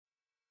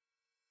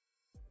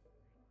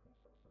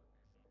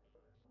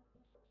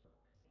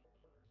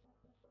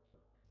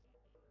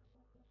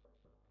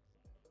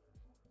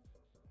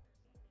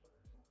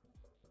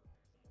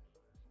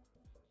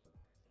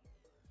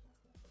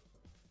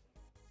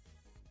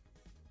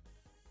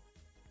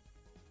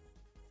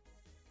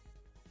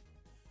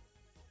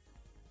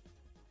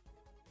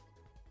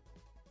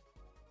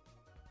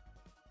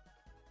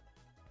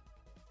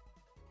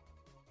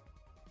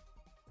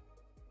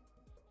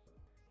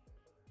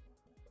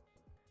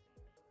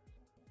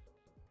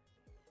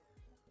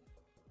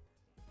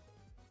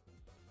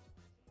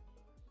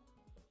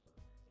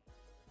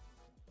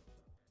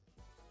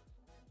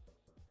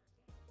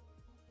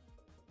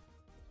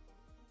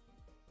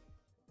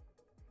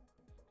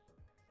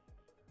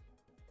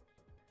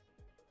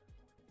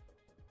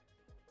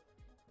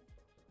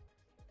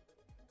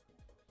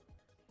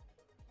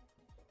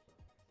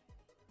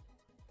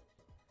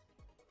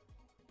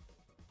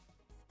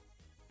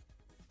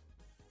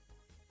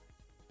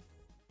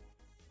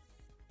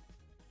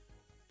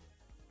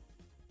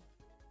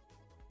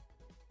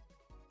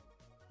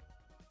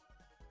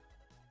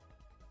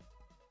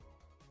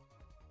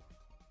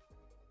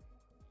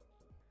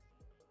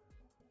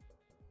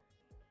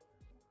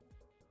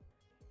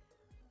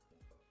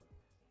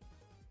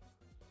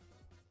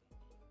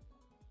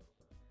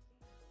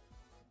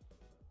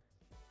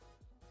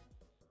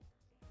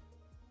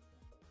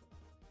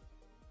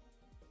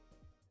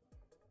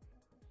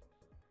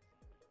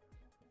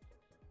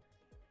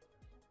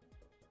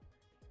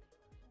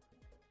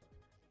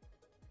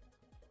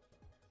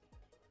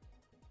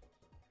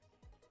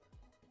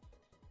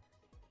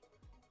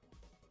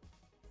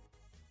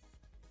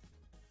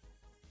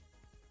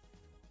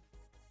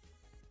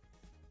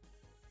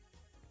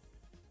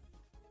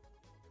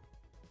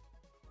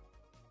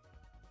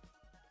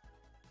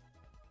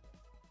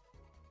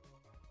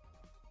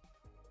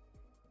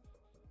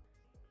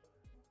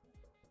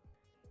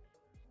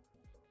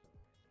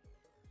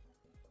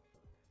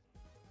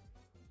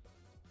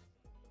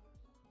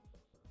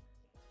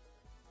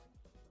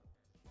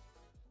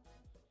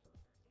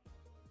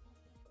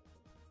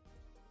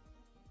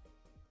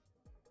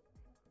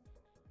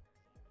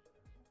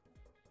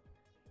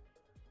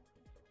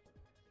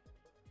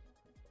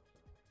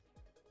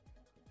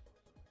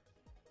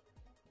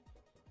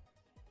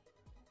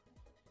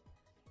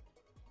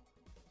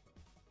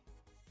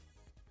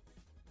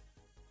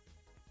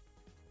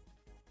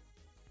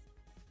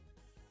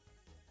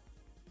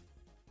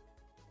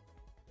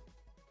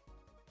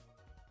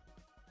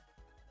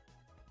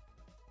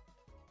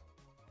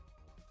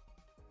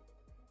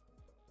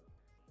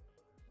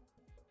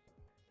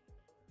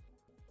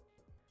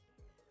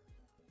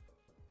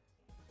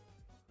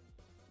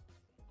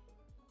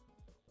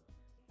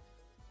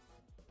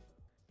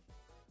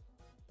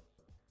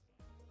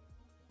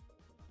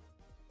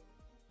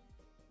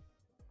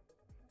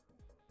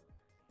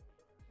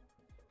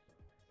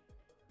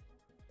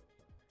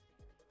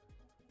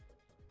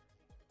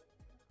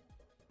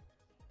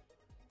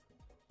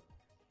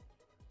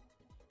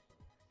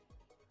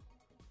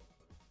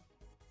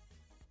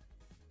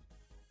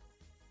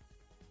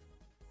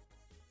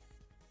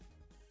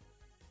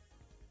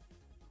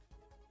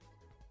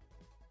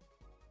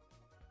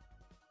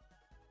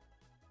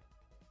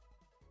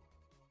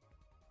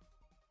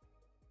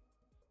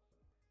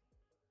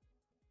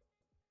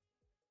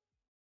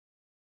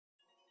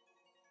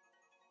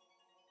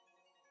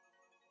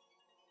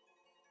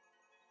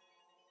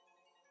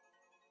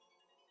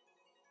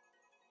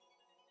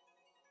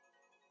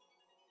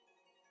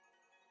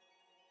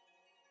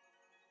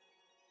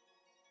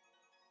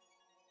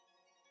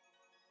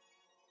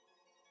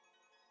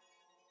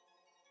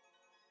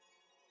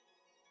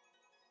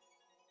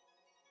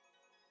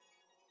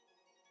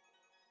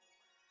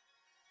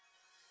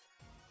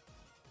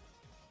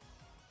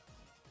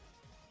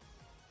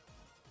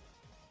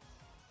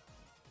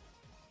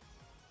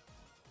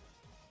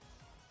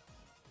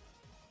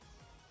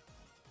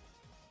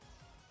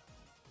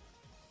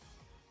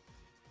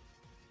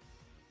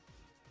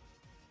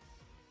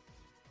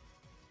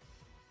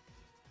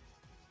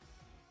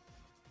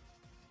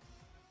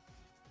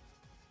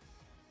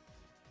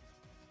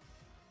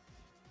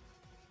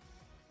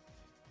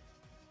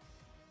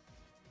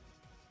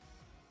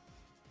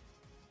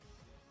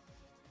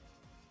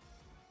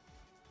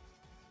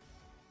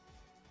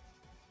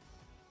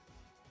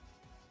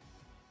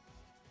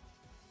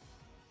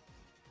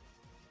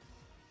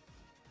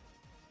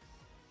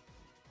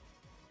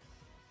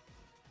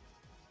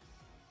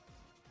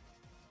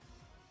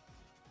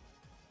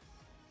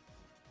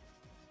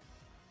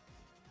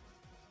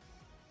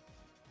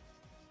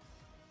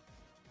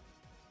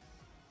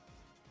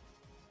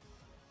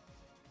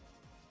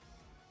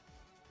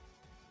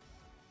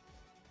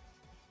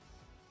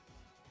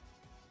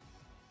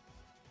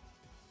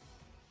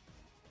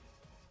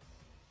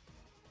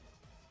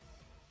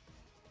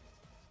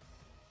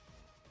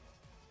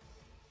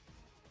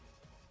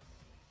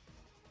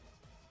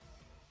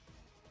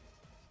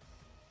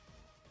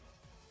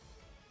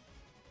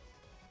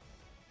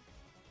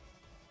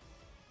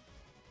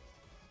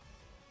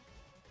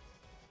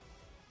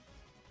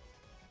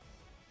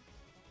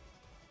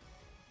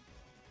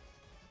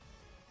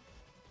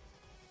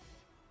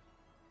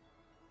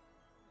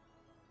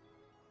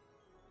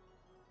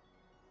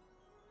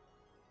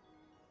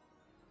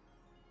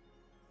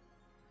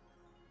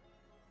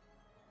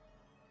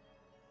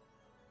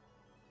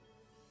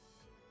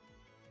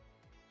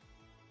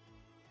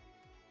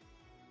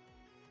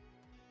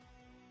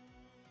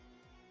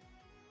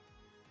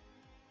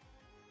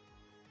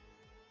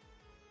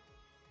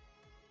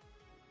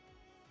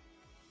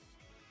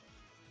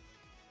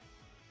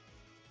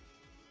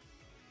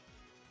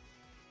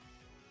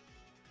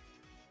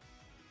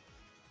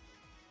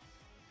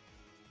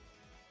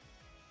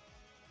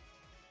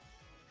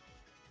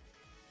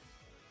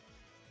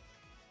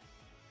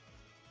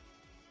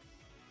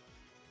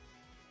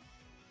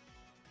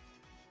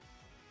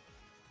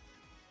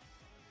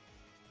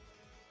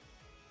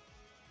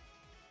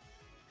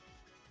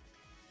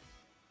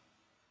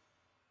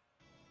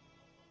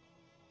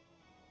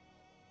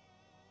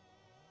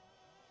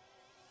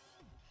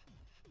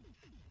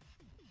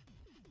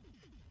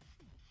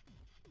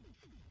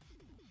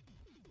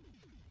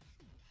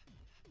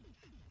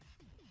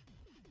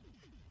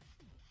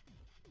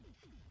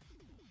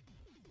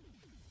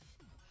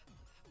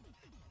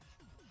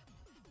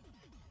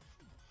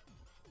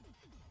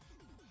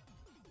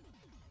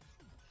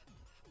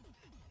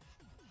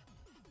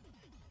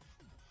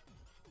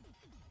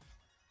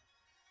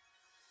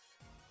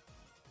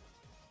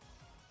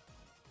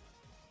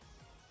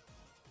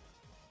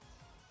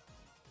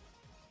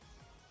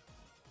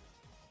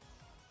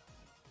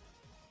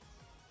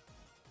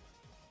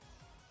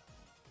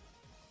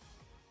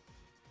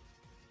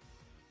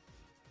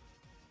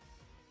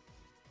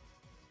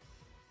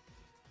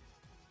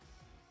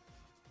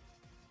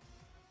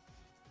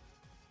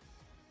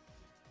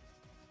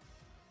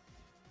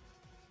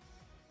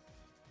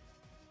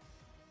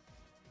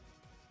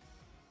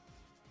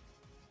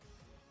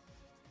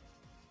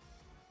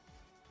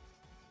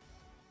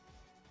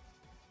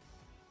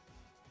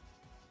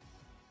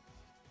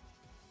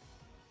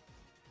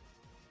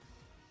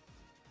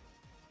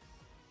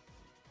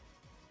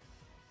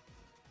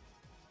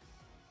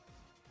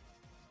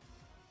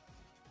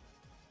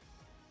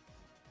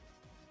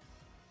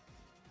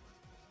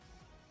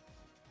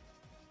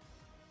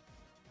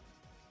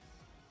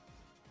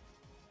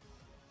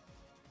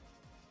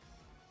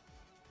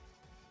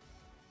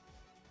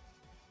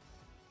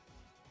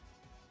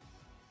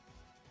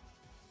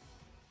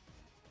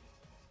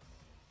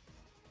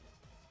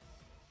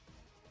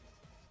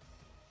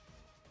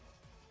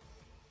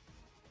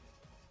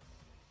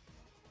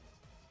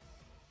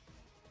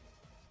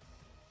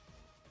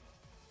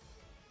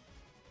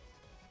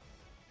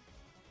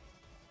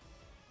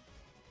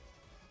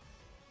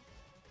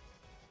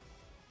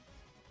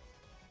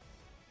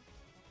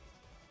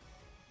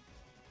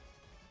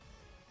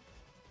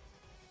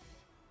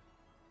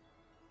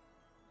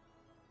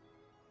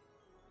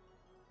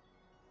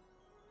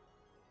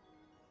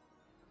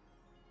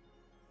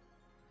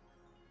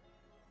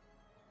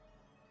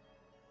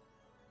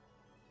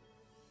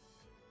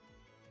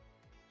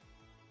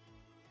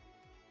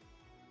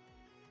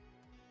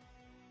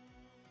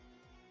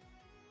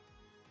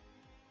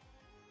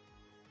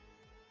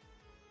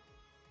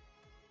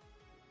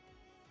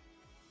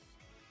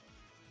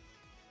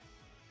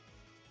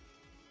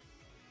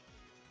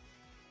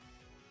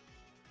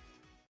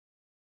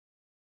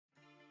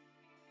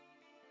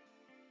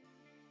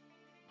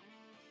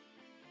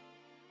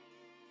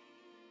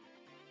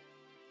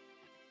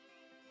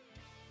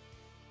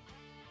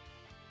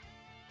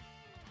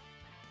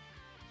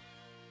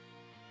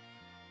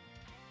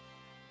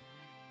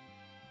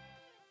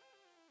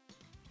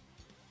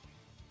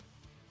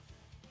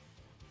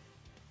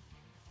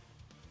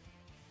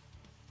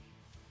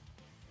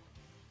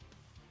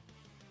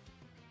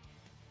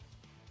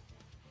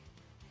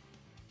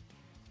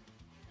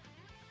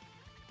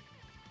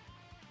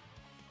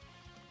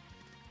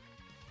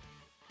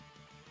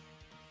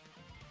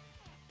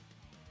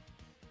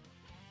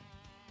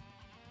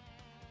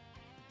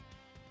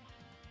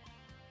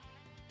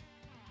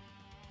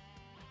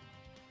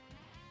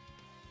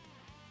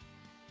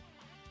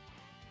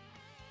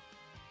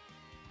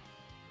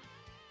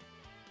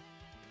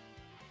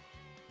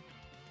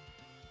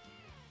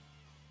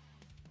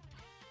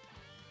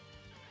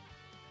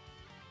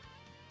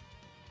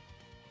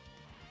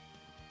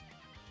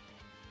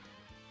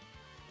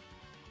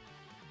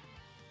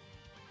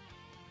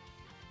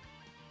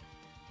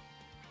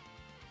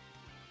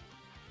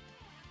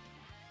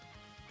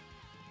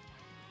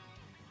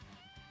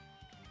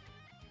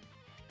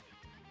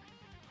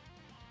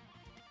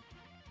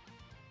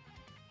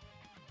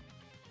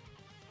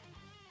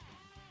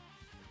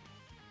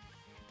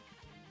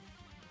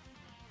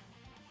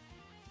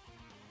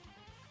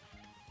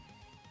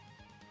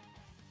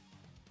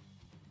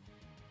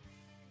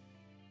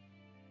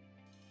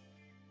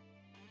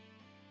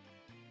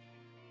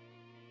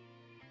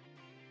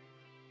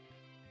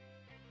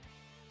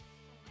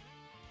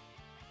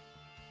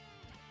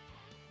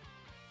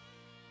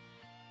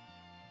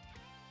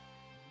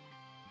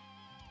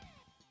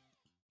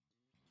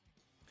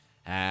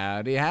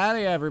Howdy,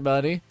 howdy,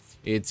 everybody.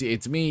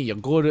 It's me, your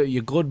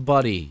good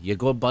buddy, your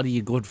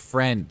good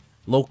friend,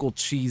 local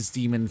cheese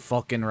demon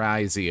fucking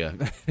Rise here.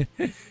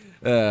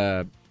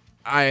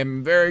 I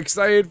am very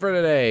excited for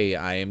today.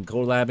 I am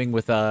collabing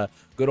with a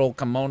good old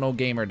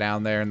KimonoGamer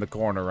down there in the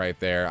corner right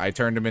there. I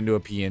turned him into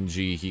a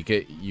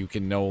PNG. You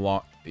can no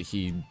longer,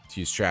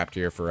 he's trapped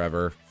here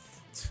forever.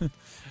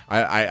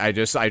 I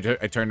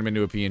turned him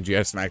into a PNG.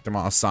 I smacked him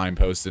on a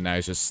signpost and now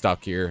he's just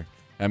stuck here.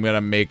 I'm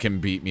gonna make him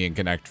beat me in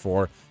Connect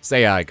 4.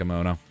 Say hi,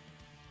 Kimono.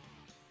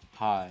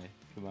 Hi,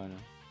 Kimono.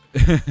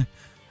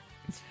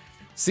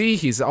 See,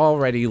 he's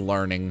already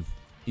learning.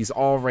 He's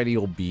already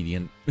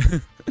obedient. Okay,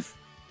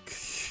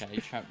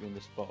 you trapped me in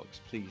this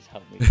box. Please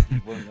help me.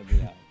 You won't let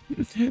me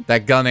out.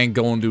 That gun ain't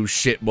gonna do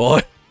shit,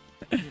 boy.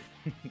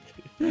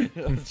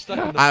 I'm stuck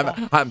in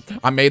the box.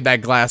 I made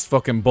that glass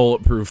fucking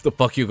bulletproof. The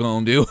fuck you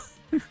gonna do?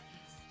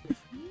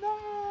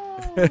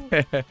 No!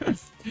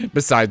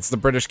 Besides, the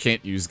British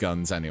can't use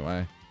guns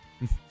anyway.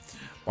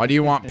 Why do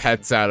you want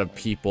pets out of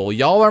people?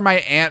 Y'all are my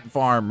ant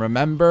farm,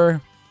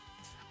 remember?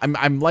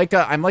 I'm like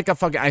a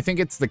fucking, I think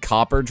it's the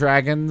copper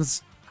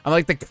dragons. I'm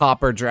like the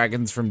copper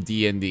dragons from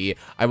D&D.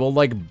 I will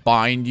like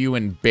bind you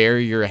and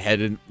bury your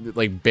head in,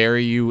 like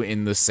bury you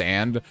in the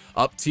sand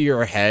up to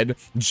your head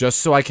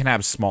just so I can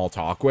have small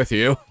talk with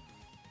you.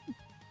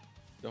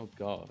 Oh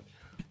god.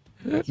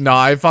 No,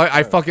 I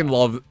fucking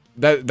love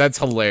that. That's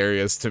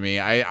hilarious to me.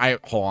 I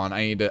hold on.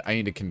 I need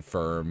to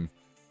confirm.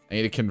 I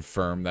need to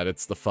confirm that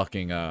it's the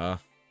fucking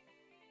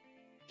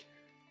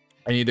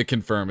I need to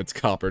confirm it's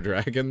copper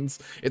dragons.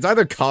 It's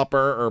either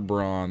copper or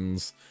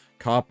bronze.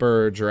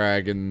 Copper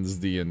dragons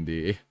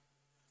D&D.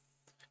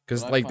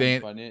 Because like they.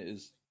 Funny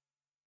is...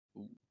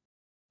 Ooh,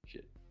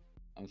 shit.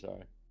 I'm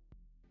sorry.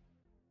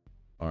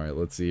 All right,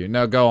 let's see.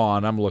 No, go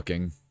on. I'm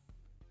looking.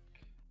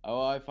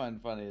 Oh, what I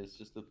find funny is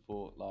just the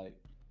thought, like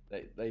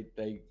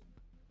they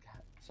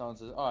someone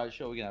says, all right,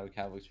 sure, we can have a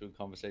casual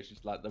conversation.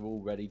 It's like they're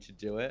all ready to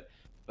do it,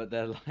 but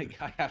they're like,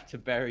 I have to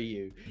bury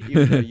you,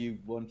 even though you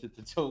wanted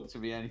to talk to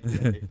me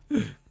anyway.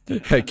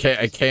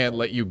 I can't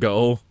let you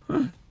go.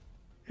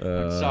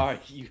 I'm sorry,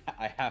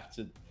 I have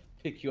to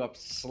pick you up,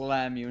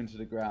 slam you into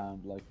the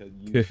ground like a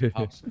used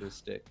popsicle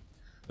stick.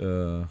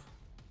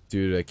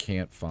 Dude, I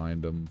can't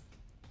find them.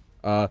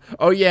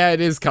 Oh yeah,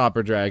 it is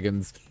copper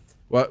dragons.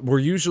 Well, we're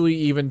usually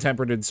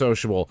even-tempered and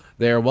sociable.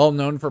 They are well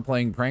known for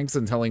playing pranks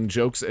and telling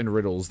jokes and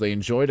riddles. They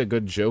enjoyed a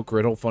good joke,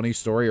 riddle, funny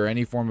story, or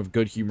any form of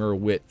good humor or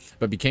wit,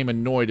 but became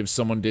annoyed if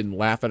someone didn't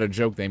laugh at a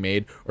joke they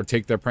made or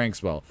take their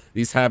pranks well.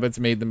 These habits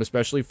made them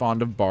especially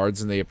fond of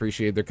bards, and they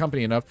appreciated their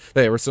company enough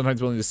that they were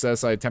sometimes willing to set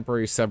aside a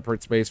temporary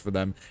separate space for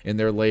them in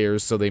their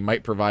layers so they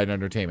might provide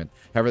entertainment.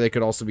 However, they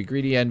could also be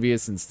greedy,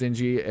 envious, and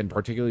stingy, and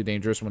particularly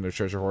dangerous when their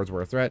treasure hoards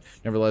were a threat.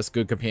 Nevertheless,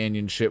 good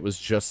companionship was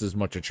just as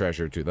much a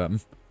treasure to them.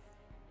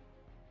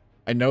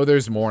 I know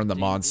there's more in the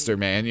monster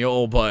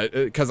manual, but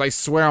because I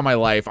swear on my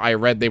life, I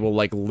read they will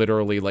like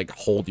literally like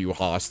hold you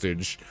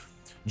hostage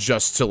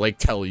just to like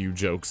tell you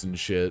jokes and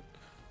shit.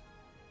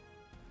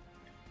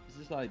 Is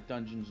this like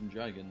Dungeons and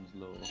Dragons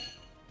lore?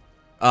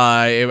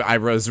 I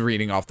was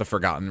reading off the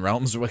Forgotten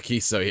Realms wiki,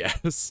 so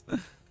yes.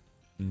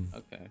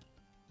 Okay.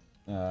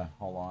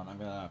 Hold on, I'm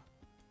gonna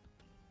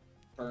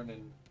turn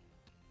in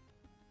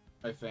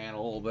my fan a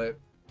little bit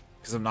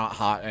because I'm not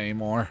hot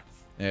anymore.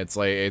 It's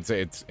like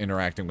it's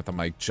interacting with the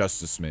mic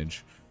just a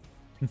smidge.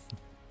 You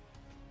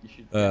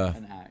should get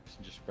an axe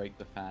and just break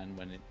the fan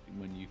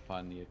when you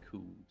finally are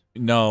cooled.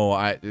 No,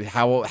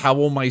 how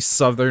will my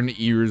southern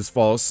ears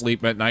fall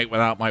asleep at night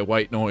without my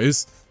white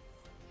noise?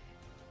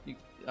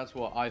 That's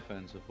what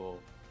iPhones are for.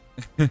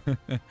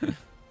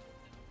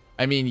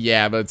 I mean,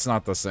 yeah, but it's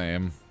not the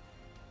same.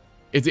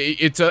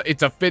 It's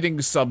a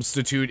fitting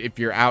substitute if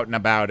you're out and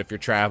about, if you're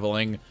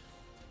traveling,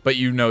 but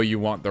you know you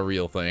want the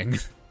real thing.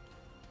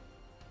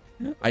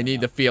 I need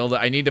to feel the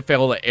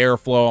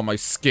airflow on my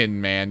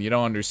skin, man. You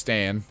don't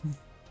understand.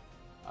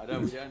 We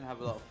don't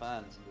have a lot of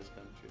fans in this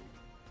country.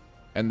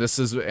 And this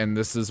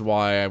is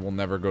why I will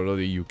never go to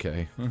the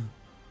UK.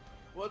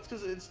 Well, it's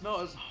because it's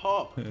not as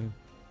hot.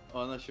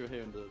 Oh, unless you're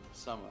here in the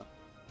summer.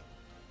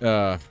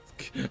 I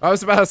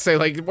was about to say,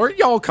 like, weren't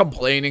y'all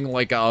complaining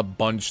like a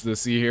bunch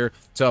this year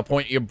to a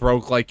point you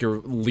broke like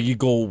your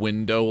legal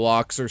window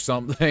locks or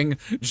something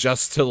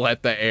just to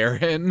let the air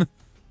in?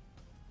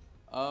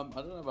 I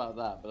don't know about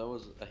that, but there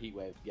was a heat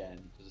wave again.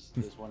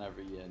 There's one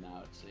every year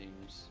now, it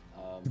seems.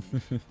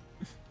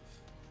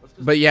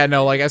 But yeah,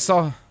 no, like I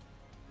saw.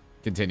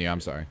 Continue.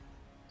 I'm sorry.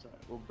 Sorry.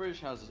 Well, British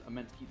houses are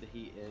meant to keep the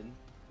heat in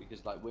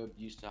because, like, we're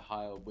used to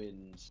higher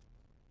winds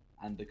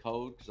and the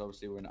cold because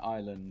obviously we're an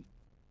island.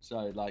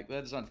 So, like,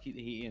 they're designed to keep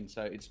the heat in.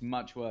 So it's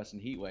much worse in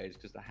heat waves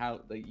because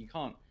you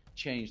can't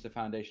change the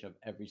foundation of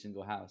every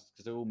single house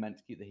because they're all meant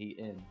to keep the heat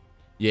in.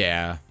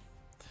 Yeah.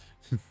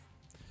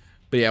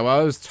 But yeah, what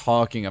I was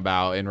talking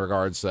about in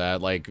regards to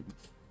that, like,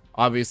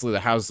 obviously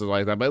the houses are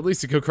like that, but at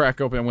least you could crack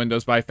open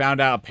windows. But I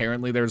found out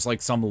apparently there's like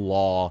some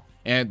law,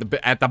 and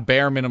at the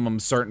bare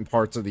minimum, certain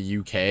parts of the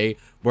UK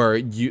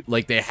where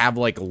they have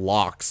like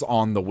locks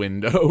on the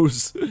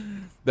windows.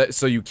 that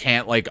so you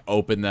can't like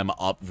open them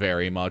up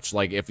very much,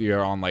 like if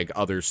you're on like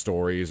other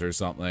stories or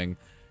something.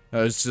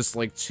 It's just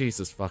like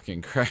Jesus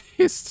fucking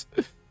Christ.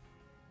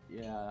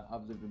 Yeah,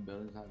 I've lived in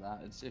buildings like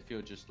that. It's if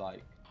you're just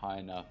like high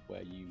enough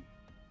where you,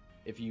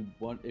 if you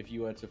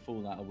were to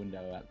fall out a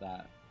window at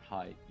that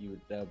height,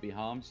 there'll be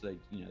harm. So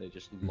they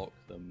just lock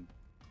them.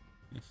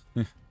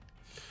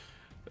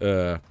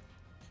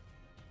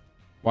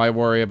 Why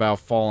worry about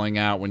falling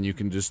out when you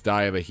can just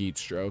die of a heat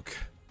stroke?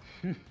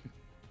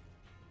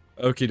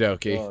 Okie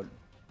dokie. God.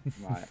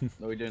 Right,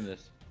 are we doing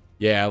this?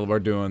 Yeah, we're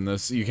doing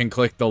this. You can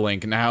click the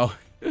link now.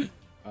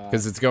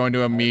 Because it's going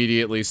to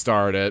immediately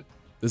start it.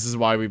 This is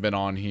why we've been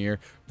on here.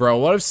 Bro,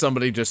 what if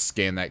somebody just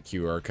scanned that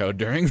QR code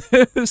during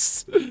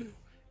this?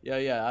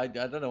 Yeah, I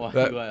don't know why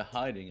you were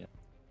hiding it.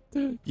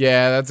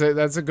 Yeah,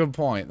 that's a good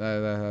point.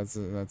 That's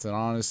an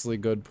honestly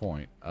good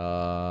point.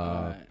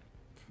 Alright.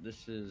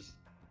 This is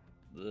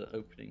the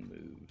opening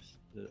moves.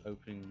 The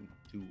opening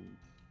duel.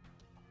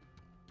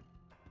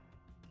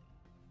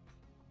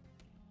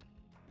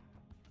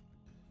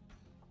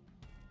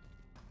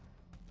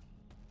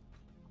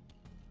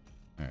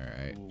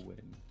 Alright. We'll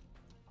win.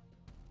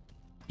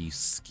 He's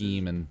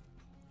scheming.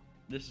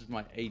 This is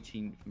my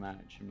 18th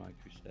match in my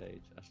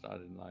Crusades. I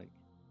started in like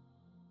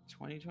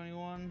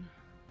 2021,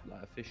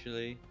 like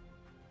officially.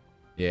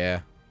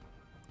 Yeah.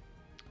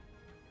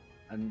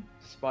 And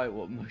despite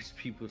what most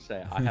people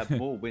say, I have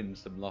more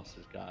wins than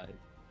losses, guys.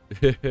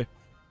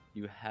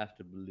 You have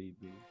to believe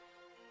me.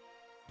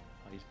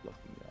 Oh, he's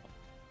blocking me off.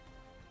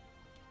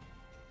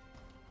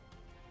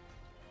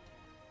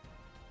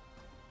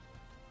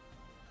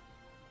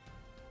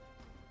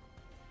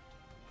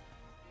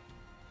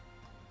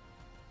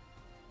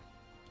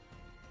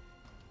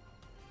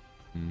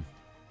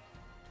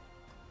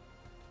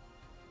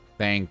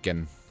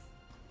 Thanking.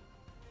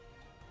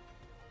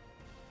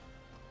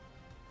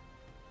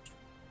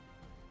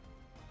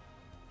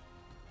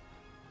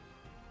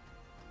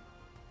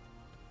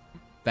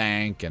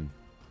 Thanking.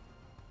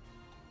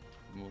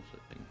 I'm also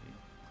thinking.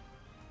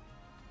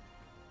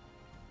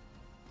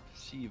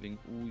 Perceiving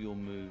all your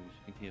moves,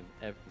 thinking of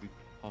every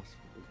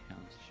possible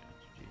counter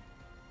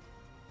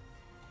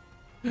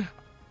strategy.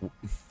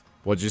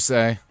 What'd you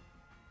say?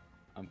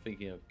 I'm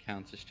thinking of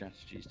counter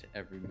strategies to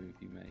every move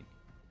you make.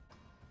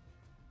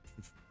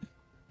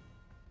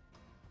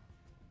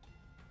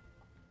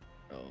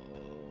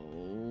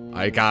 Oh.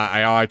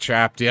 I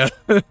trapped you.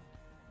 No,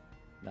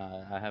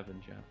 I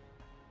haven't, Jeff.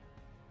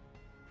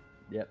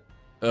 Yep.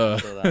 Saw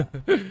that.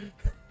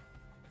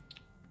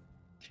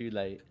 Too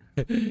late.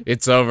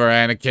 It's over,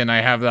 Anakin.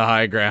 I have the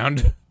high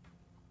ground.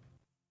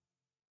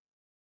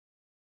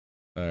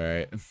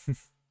 Alright.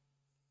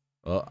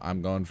 Well,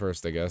 I'm going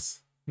first, I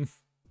guess.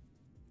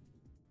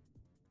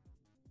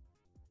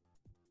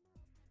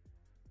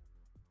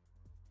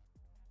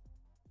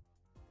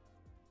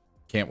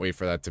 Can't wait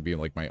for that to be,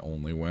 like, my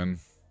only win.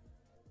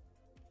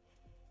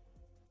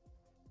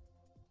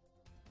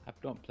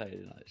 I've not played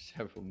in, like,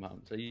 several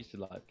months. I used to,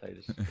 like, play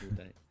this all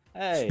day.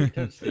 Hey,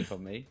 don't sleep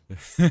on me.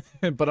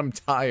 But I'm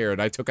tired.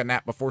 I took a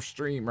nap before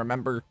stream,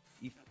 remember?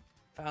 You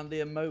found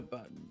the emote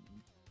button.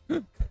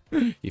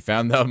 He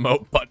found the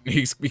emote button.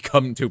 He's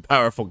become too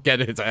powerful. Get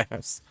his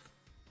ass.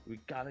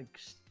 We gotta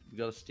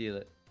steal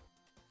it.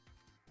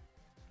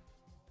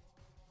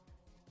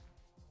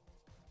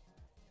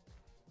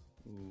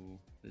 Ooh,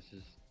 this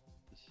is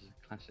a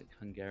classic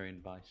Hungarian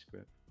vice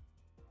script.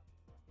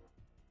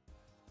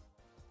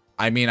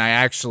 I mean, I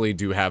actually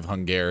do have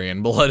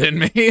Hungarian blood in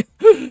me.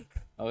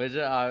 Oh, is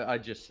it? I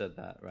just said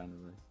that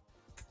randomly.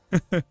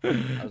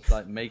 I was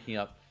like making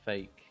up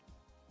fake,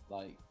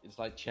 like it's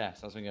like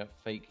chess. I was making up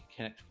fake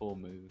Connect 4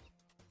 moves.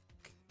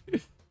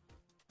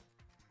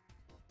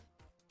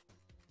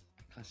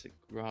 Classic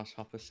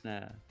grasshopper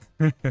snare.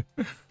 Oh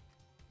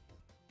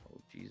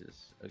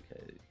Jesus.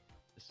 Okay,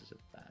 this is a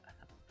bad.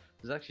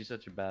 This is actually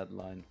such a bad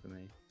line for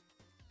me.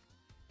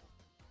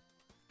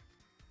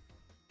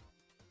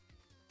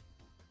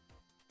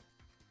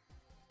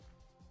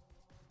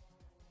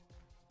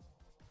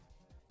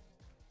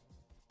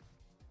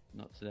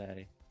 Not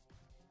today.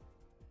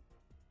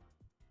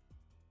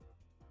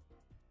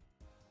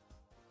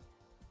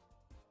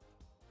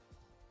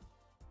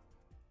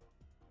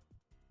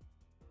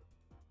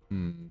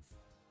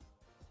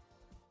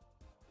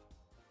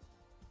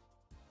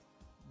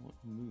 What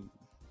move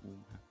will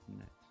happen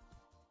next?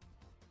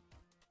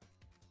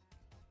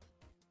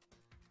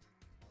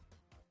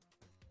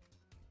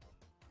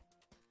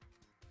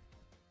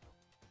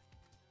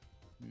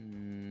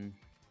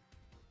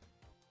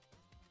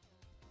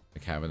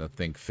 Like having to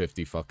think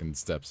 50 fucking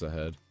steps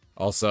ahead.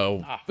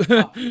 Also, I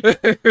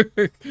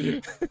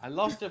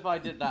lost if I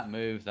did that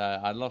move though.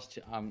 I lost.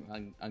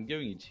 I'm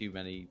giving you too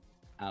many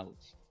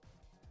outs.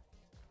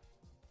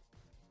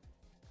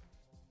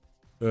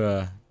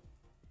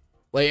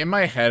 like in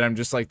my head, I'm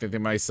just like thinking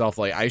to myself,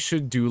 like I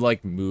should do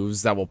like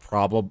moves that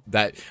will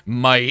that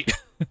might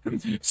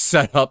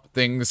set up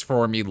things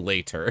for me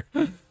later.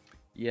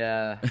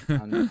 Yeah,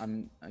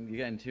 I'm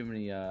getting too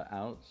many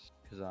outs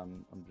because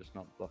I'm just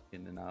not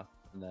blocking enough,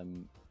 and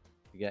then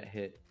you get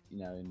hit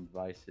you know, in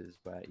Vices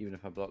where even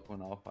if I block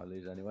one off, I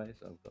lose anyway.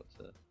 So I've got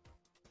to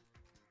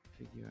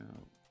figure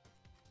out.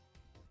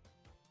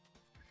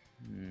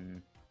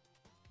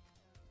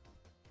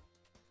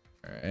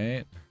 All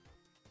right.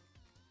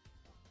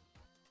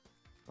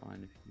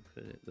 Fine if you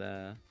put it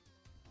there.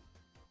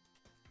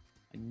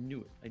 I knew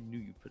it. I knew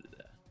you put it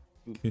there.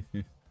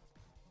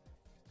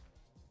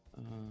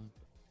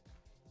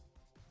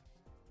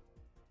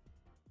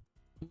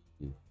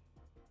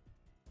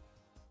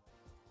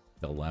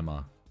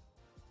 Dilemma.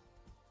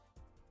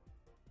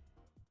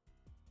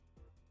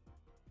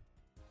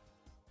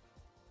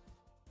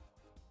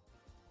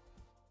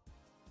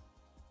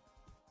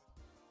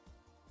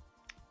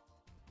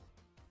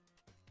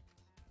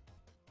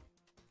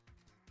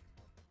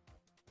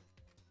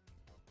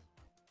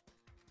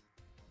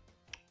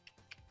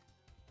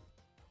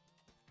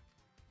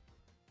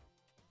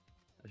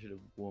 I should have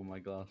worn my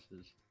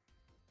glasses.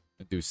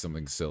 Do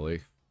something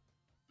silly.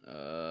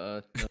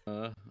 I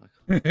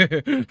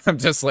I'm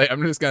just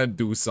gonna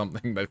do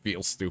something that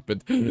feels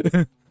stupid.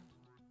 Oh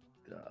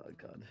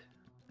god.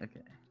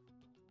 Okay.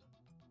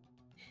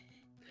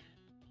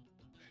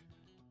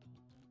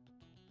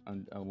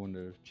 I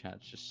wonder if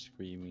chat's just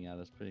screaming at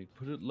us.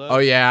 Put it low. Oh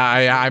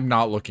yeah, I'm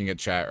not looking at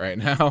chat right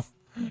now.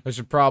 I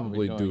should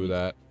probably do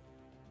that.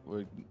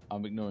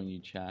 I'm ignoring you,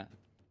 chat.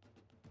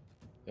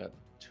 Got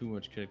too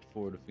much Connect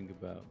 4 to think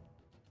about.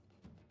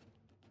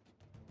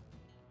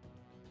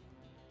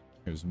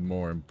 There's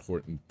more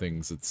important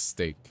things at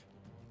stake.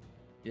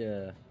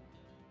 Yeah.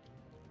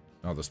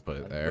 I'll just put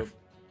it there.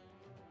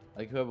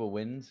 Like whoever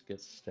wins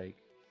gets a steak.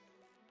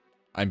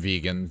 I'm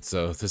vegan,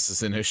 so this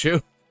is an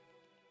issue.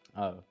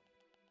 Oh.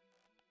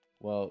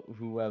 Well,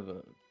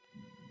 whoever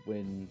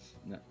wins,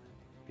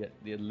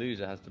 the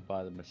loser has to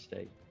buy them a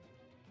steak.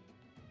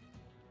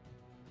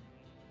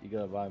 You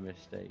gotta buy me a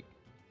steak.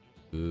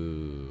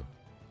 Ooh.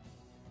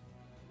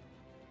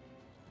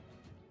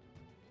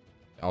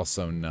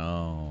 Also,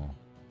 no.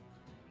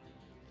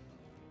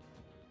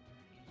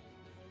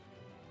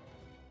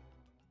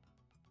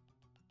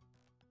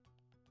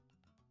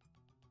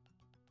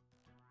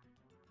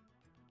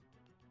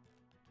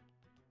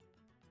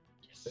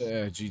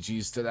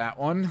 GG's to that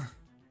one.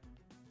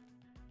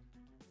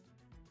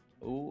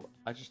 Oh,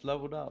 I just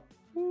leveled up.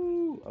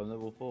 Woo! I'm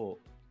level 4.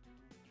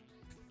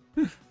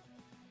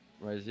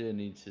 Razir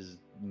needs his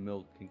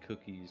milk and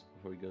cookies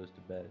before he goes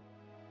to bed.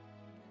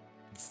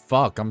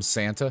 Fuck, I'm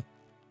Santa.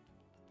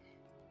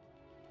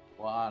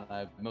 Well,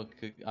 I don't know.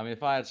 I mean,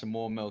 if I had some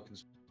more milk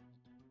and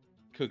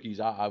cookies,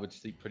 I would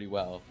sleep pretty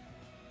well.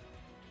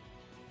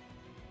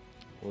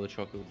 Or the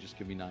chocolate would just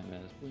give me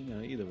nightmares. Well, you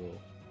know, either or.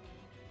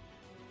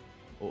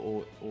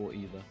 Or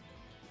either.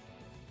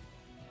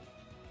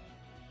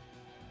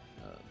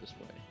 This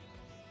way.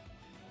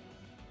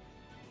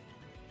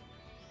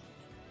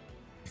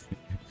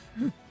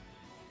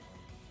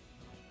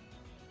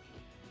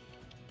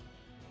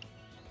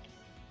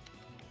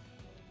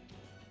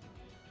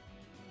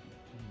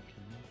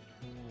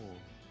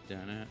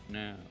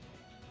 Now.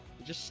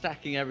 Just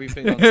stacking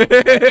everything on top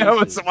of I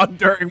was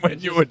wondering when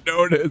you would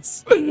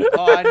notice.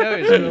 Oh, I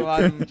know. So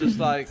I'm just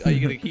like, are you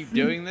gonna keep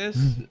doing this?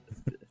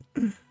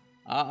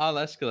 I'll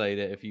escalate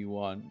it if you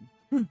want.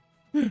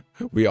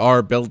 We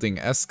are building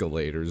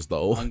escalators,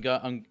 though. I'm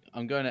going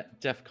at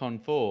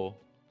DEFCON 4.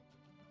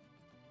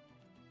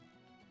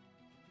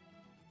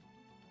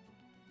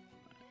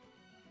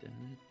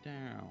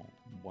 Down,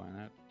 one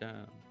up,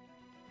 down.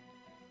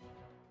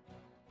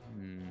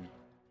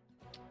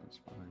 That's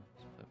fine.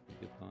 That's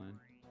perfectly fine.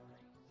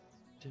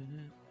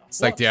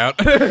 Psyched you out.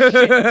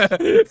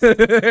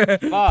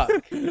 Fuck!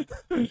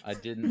 I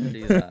didn't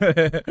see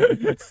that.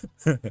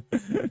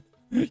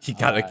 You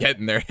gotta get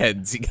in their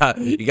heads. You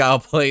gotta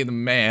play the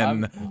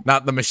man,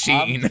 not the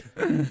machine.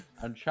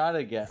 I'm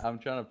trying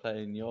to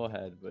play in your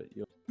head, but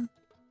you're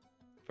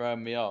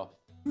throwing me off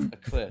a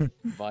cliff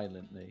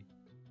violently.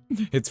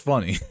 It's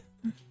funny.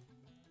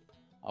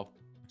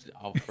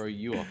 I'll throw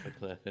you off a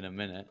cliff in a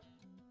minute.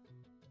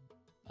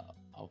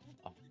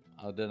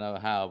 I don't know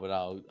how, but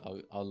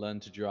I'll learn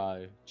to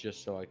drive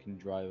just so I can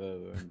drive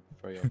over and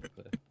throw you off a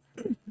cliff.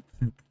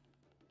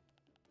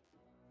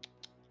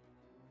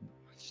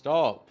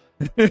 Stop.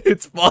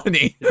 It's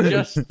funny. You're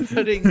just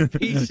putting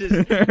pieces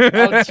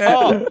on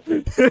top.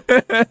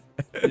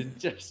 You're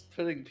just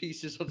putting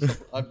pieces on top.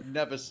 I've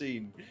never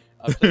seen.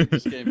 I've played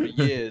this game for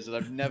years, and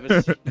I've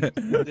never seen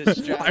this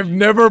strategy. I've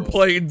never before.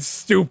 played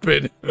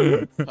stupid.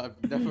 I've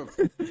never.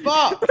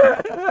 Fuck!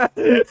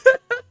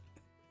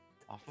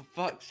 Oh, for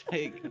fuck's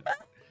sake!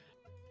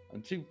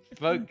 I'm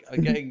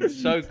getting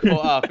so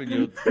caught up, and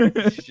you're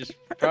just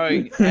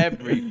throwing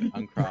everything.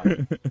 I'm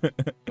crying.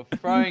 You're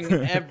throwing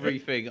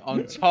everything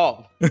on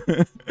top.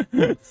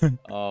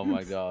 Oh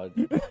my god!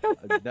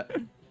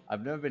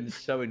 I've never been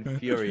so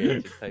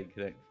infuriated playing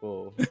Connect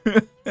 4.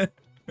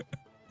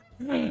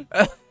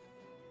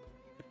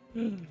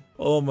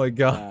 Oh my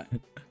god.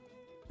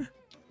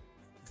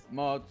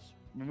 Mods,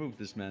 remove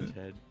this man's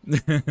head.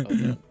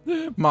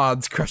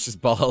 Mods, crush his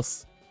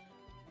balls.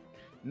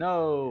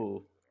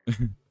 No!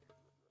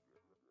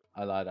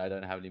 I lied, I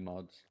don't have any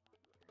mods.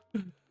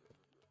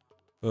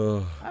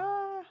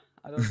 Ah,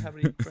 I don't have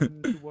any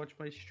friends who watch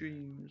my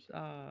streams.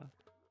 Ah,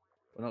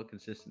 well, not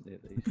consistently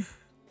at least.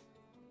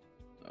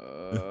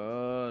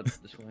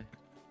 This way.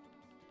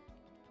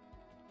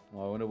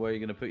 Oh, I wonder where you're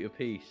gonna put your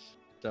piece.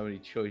 So many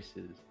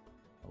choices.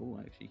 Oh,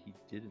 actually, he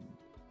didn't.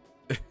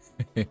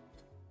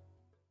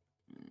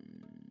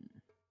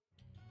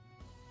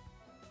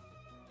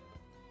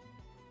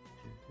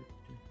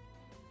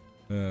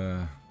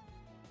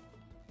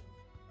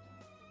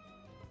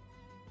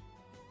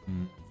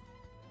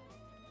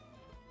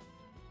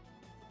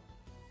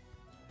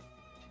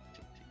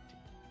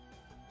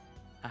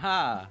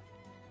 Aha!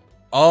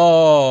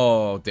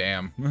 Oh,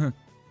 damn. Wow,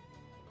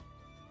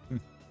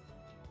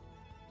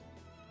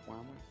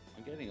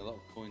 I'm getting a lot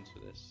of coins for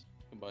this.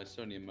 I can buy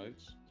Sony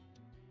emotes.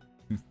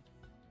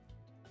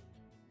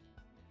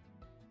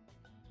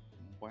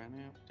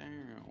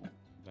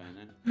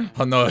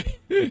 Oh no,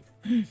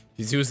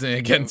 he's using it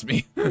against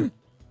me.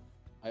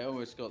 I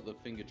almost got the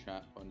finger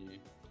trap on you.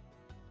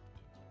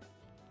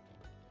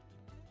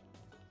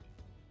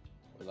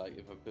 But like,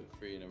 if I put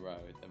 3 in a row,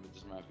 then it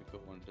doesn't matter if you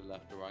put one to the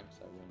left or right,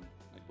 so I win.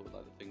 I call it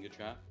like the finger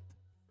trap.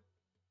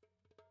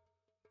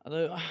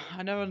 Although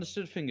I never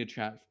understood finger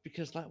traps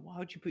because, like, why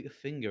would you put your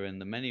finger in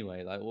them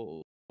anyway? Like,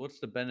 what's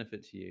the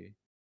benefit to you?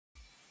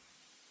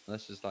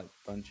 Unless it's like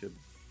a bunch of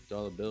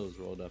dollar bills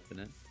rolled up in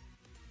it.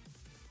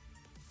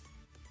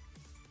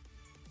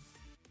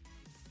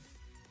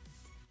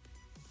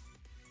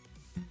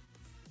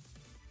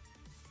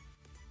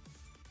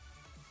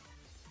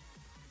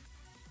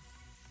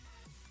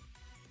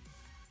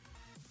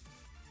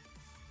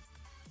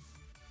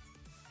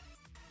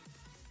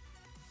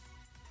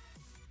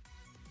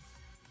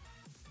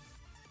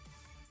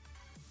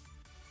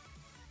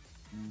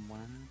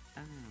 Wow.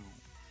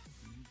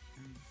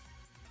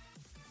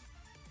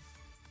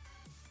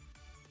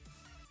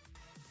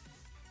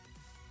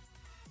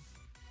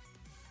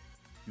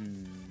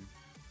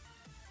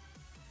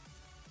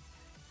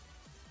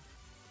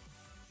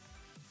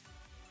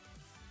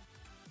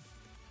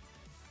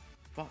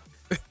 Fuck.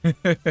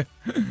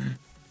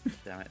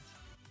 Damn it.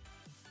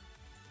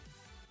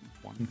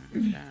 One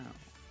down.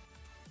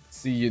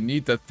 See, you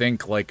need to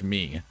think like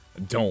me.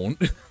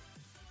 Don't.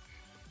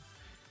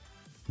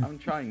 I'm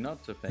trying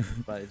not to think,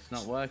 but it's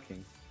not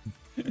working.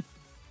 Alright,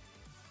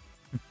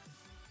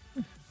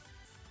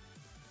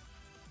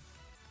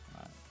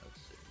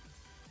 let's see.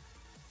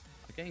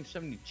 I'm getting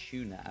so many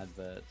tuna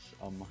adverts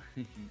on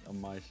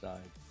my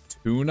side.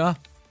 Tuna?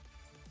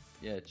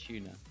 Yeah,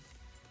 tuna.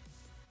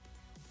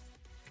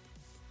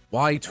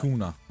 Why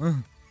tuna?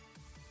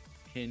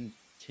 Tinned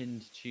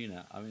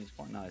tuna. I mean, it's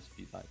quite nice if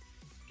you like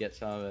get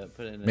some of it,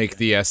 put it in. Make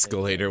the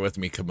escalator with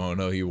me,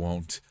 Kimono. You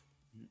won't.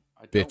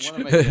 I don't want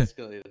to make the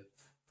escalator.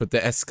 But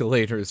the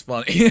escalator is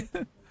funny.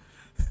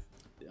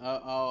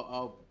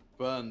 I'll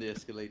burn the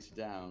escalator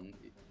down,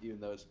 even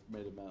though it's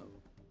made of metal.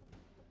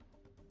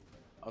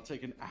 I'll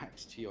take an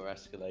axe to your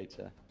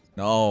escalator.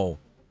 No.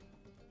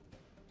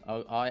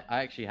 I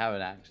actually have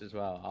an axe as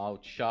well. I'll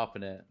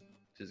sharpen it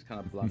because it's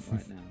kind of blunt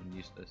right now and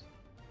useless.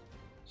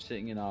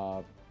 Sitting in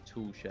our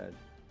tool shed.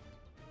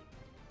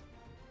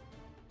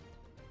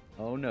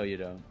 Oh no, you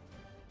don't.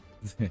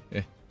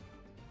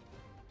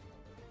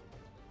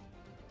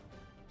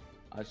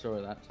 I saw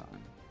it that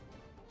time.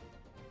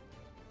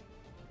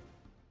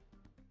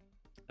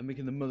 I'm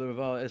making the mother of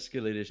all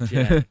escalators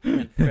jet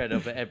and thread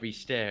over every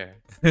stair.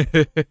 I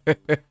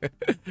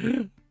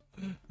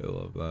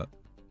love that.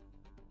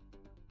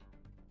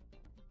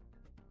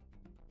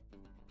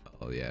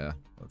 Oh yeah,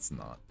 let's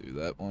not do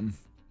that one.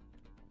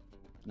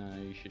 No,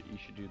 you should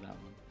do that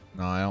one.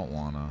 No, I don't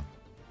wanna.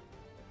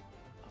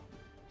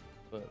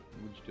 But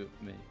would you do it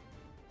for me?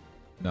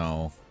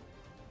 No.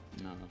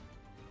 No.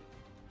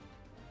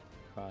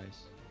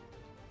 Christ.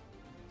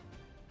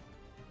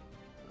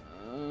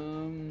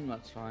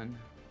 That's fine.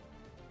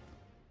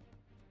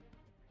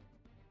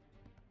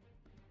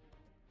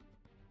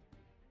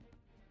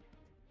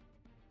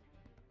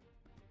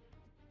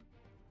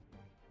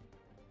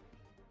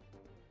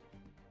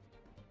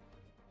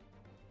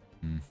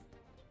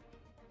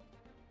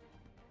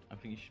 I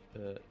think you should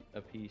put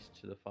a piece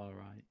to the far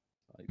right,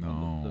 like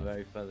on the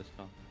very furthest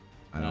corner.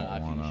 I don't I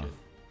wanna. think you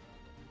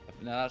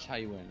should. No, that's how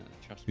you win.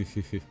 Trust me.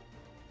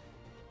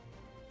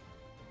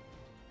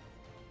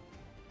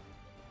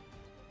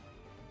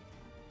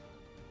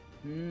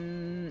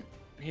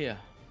 Here.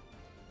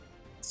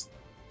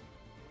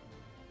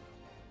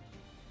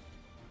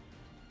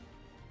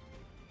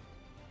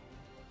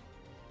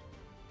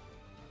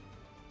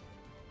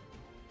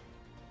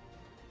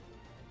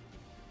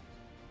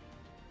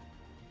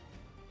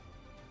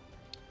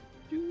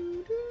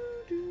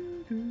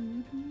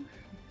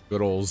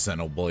 Good old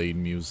Xenoblade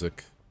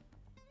music.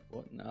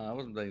 What? No, I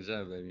wasn't playing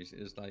Xenoblade music.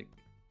 It's like,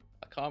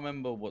 I can't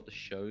remember what the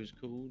show's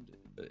called,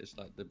 but it's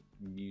like the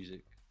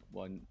music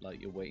one,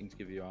 like you're waiting to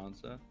give your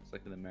answer. It's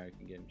like an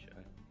American game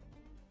show.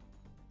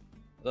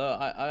 Though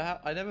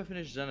I never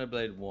finished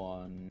Xenoblade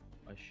 1.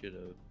 I should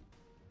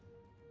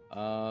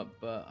have.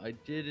 But I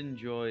did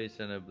enjoy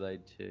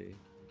Xenoblade 2.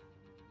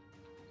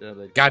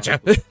 Xenoblade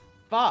Gotcha.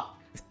 Fuck!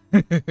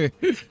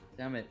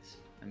 Damn it.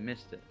 I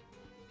missed it.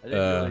 I did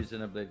enjoy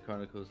Xenoblade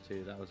Chronicles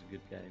 2. That was a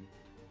good game.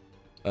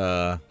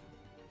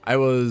 I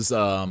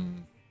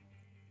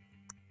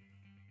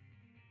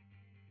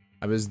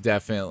was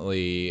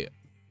definitely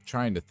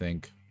trying to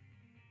think.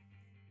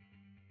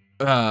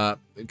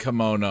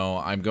 Kimono,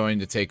 I'm going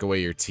to take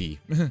away your tea.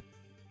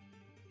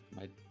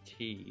 My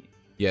tea.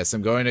 Yes,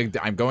 I'm going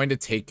to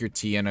take your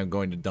tea and I'm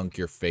going to dunk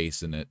your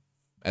face in it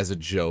as a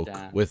joke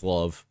with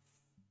love.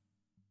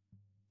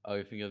 Oh,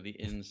 you think of the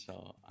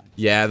insult.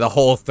 Yeah, the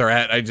whole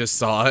threat. I just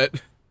saw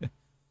it.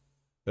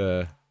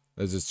 I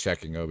was just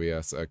checking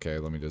OBS. Okay,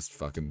 let me just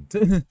fucking.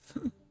 I'm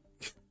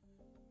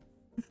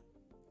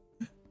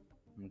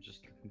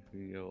just looking for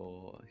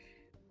your.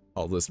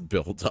 All this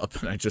build up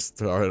and I just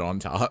throw it on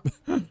top.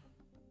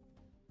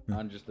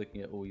 I'm just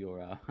looking at all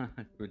your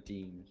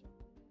redeems.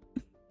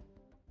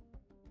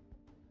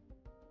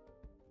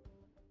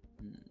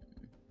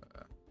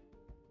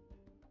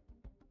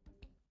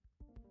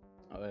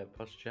 Oh, yeah,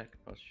 post check.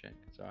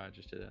 Sorry, I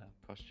just did a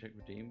post check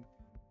redeem.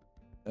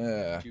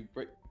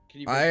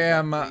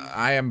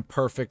 I am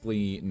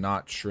perfectly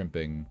not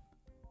shrimping.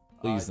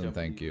 Please and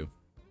thank you.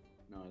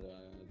 No, I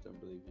don't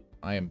believe you.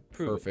 I am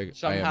perfect.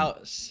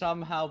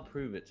 Somehow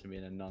prove it to me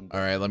in a non-doxing.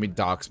 All right, let me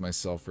dox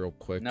myself real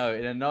quick. No,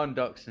 in a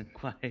non-doxing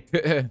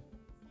way.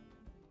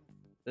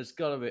 There's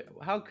gotta be.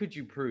 How could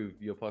you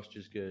prove your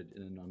posture's good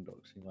in a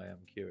non-doxing way?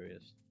 I'm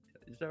curious.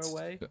 Is there a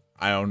way?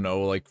 I don't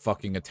know, like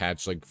fucking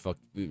attach like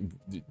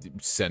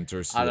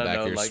sensors to the back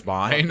of your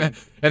spine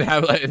and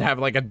have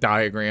like a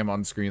diagram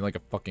on screen like a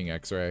fucking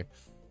X-ray.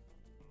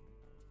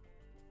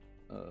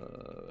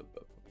 Oh,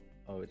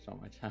 it's not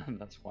my turn.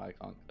 That's why I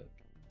can't click.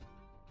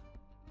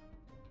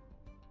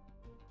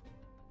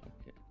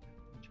 Okay,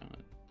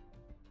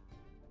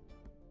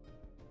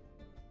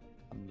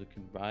 I'm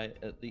looking right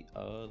at the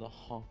other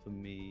half of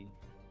me.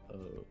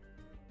 Oh.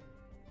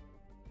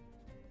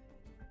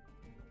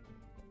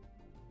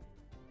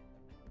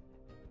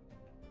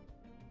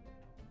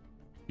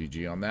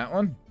 GG on that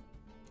one.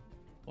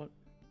 What?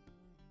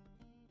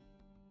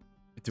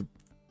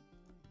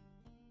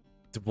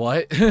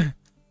 What?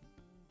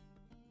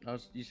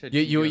 You said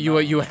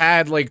you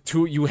had like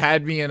two. You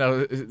had me in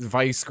a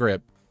vice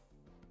grip.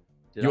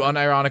 You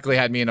unironically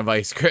had me in a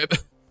vice grip.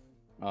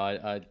 Oh,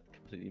 I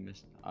completely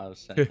missed. I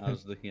was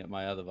looking at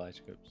my other vice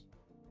grips.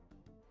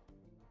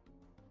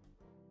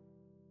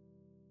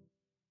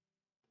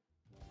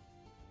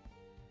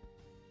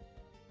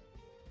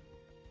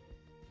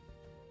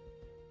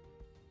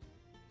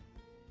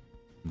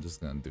 I'm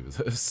just gonna do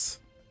this.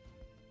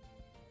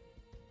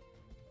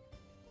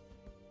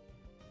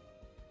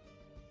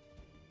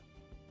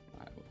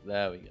 Alright, well,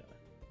 there we go.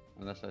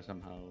 Unless I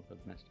somehow have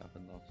messed up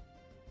and lost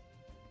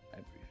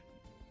everything.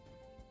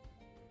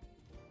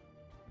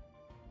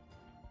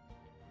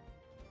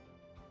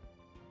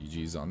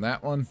 GG's on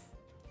that one.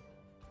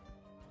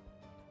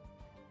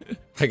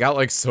 I got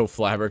like so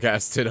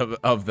flabbergasted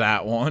of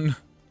that one.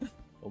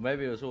 Well,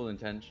 maybe it was all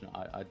intentional.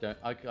 I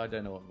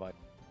don't know what vice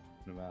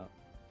I'm about.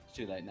 It's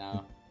too late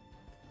now.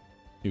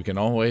 You can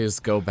always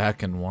go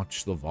back and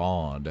watch the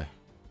VOD.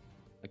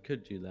 I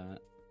could do that.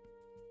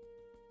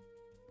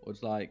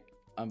 It's like,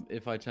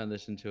 if I turn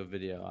this into a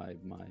video, I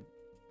might.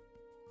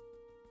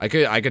 I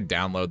could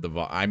download the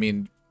VOD. I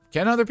mean,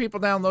 can other people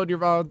download your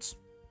VODs?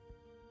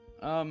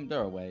 There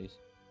are ways.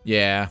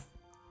 Yeah.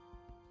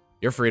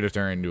 You're free to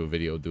turn into a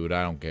video, dude.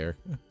 I don't care.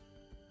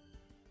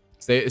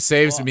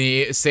 Saves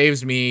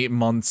me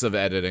months of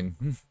editing.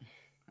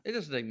 It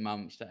doesn't take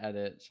months to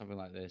edit something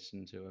like this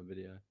into a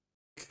video.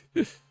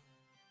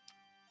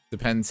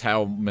 Depends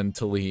how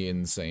mentally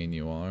insane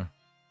you are.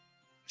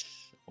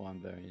 Well,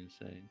 I'm very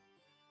insane.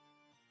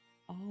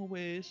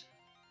 Always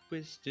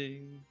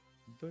twisting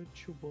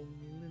virtual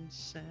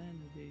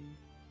insanity.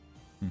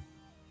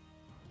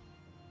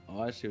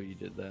 Oh, I see what you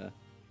did there.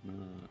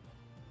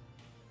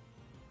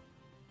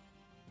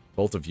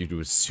 Both of you to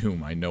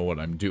assume I know what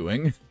I'm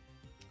doing.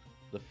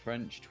 The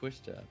French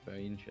twister,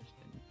 very interesting.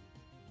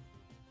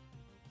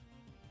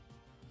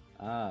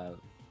 Ah,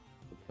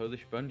 the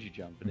Polish bungee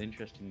jump, an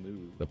interesting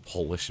move. The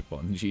Polish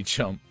bungee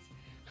jump.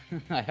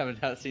 I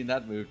haven't seen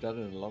that move done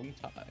in a long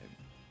time.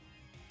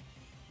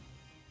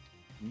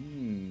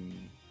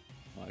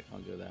 Oh, I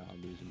can't go there, I'll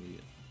lose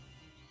immediately.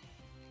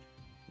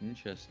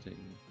 Interesting.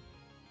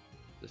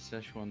 The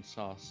Szechuan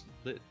sauce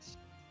splits.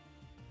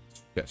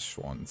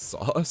 Szechuan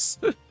sauce?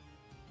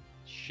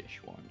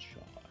 Szechuan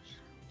sauce.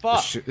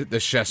 Fuck! The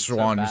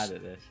Szechuan... I'm so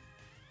bad at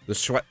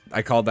this.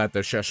 I call that the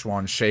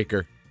Szechuan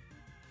shaker.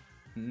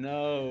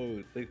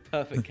 No, the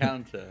perfect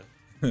counter.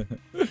 Oh,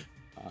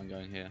 I'm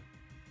going here.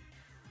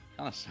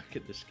 Kind of suck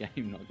at this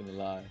game, not gonna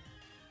lie.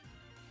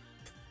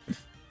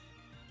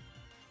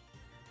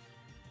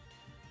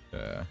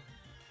 Yeah.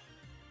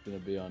 Gonna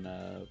be on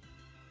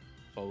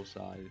full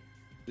side.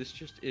 This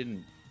just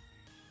in.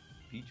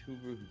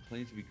 VTuber who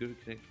claims to be good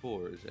at Connect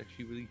 4 is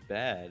actually really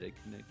bad at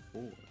Connect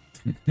 4.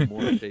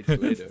 More updates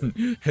later.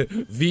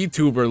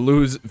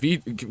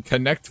 VTuber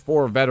Connect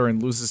 4 veteran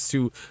loses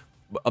to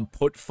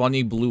put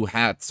funny blue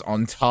hats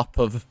on top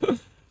of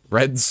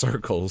red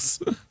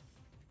circles.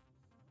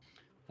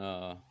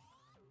 But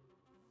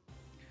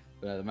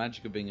the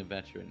magic of being a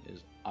veteran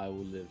is I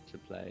will live to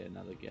play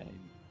another game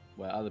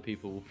where other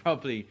people will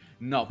probably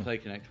not play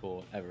Connect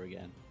 4 ever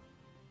again.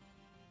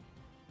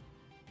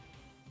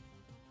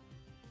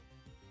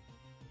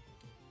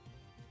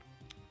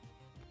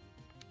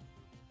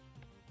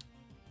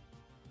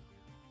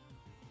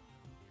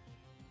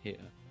 Here.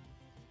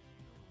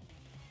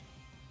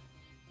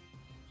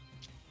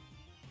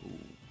 Ooh.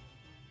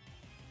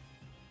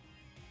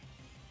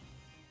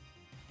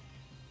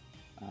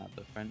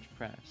 The French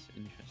press,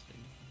 interesting.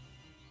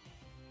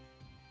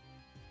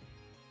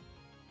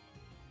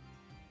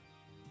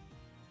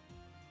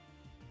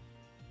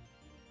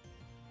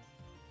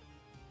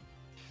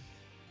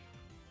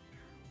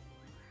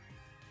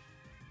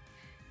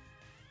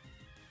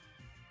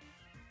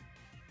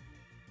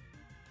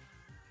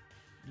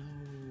 No,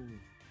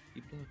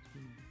 he blocked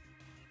me.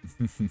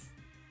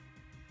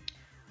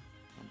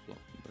 I'm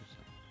blocking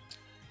myself.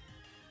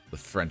 The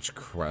French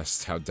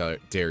crest. How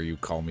dare you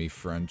call me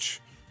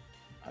French?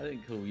 I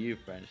didn't call you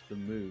French. The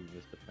move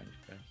was the French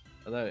crest.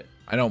 Although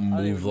I don't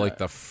move like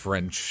the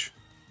French.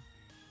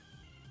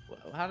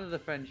 Well, how do the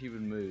French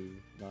even move?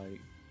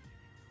 Like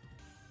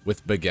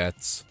with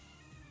baguettes.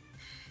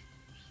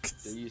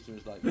 They use them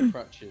as like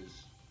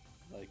crutches.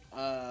 Like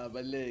my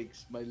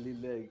legs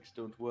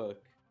don't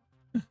work.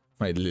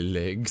 My little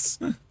legs.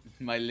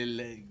 My little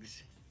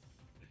legs.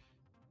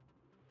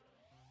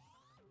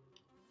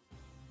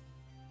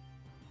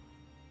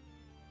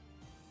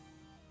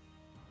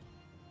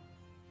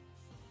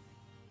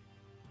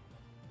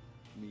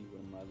 Me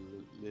when my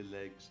little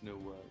legs no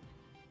work.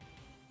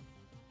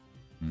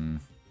 Hmm.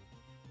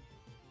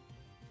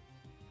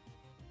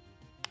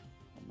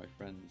 And my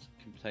friends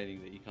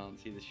complaining that you can't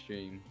see the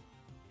stream.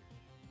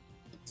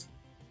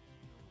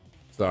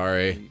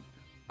 Sorry.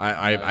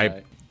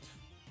 I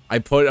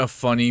put a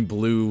funny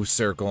blue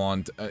circle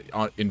on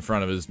in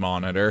front of his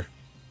monitor.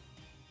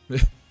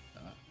 Alright,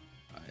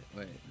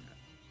 wait.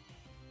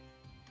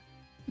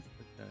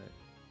 Okay.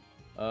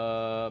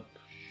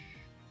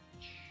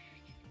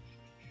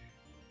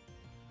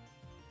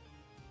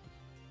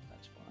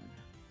 That's fine.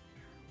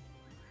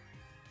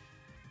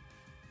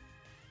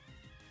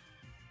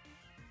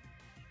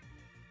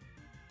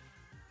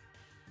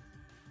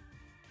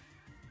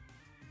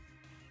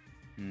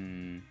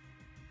 Hmm.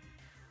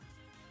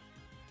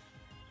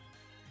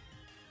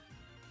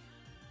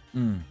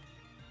 Hmm.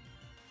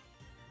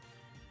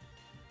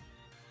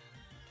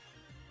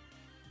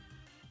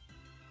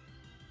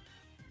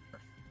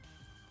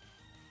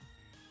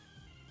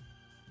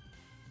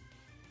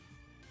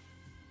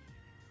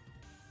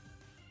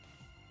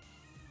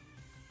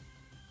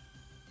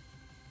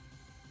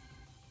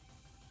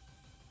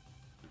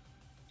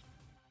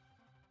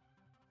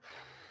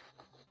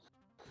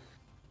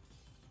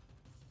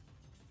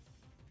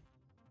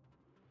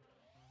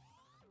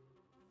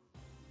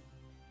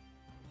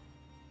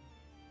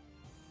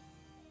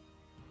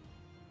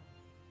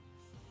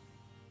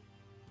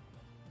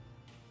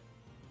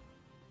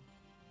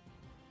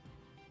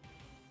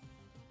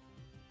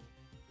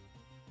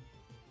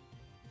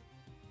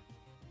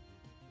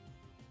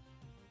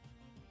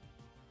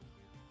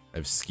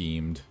 I've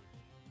schemed.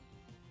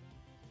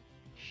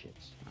 Shit,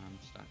 I'm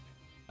stuck.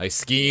 I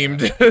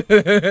schemed.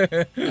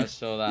 Yeah. I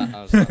saw that.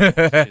 I was like,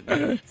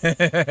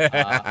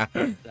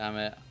 damn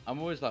it. I'm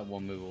always like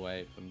one move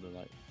away from the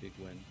like big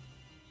win.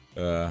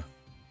 You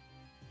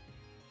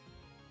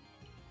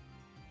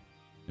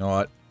know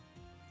what?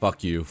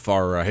 Fuck you,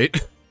 far right.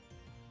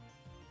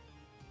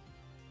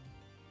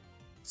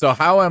 So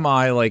how am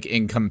I like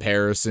in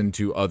comparison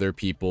to other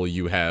people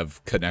you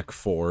have Connect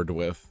Forward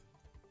with?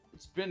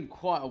 It's been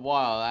quite a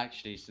while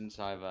actually since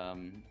I've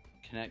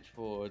Connect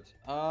Forward.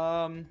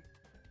 I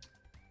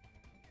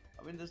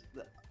mean,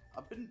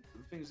 I've been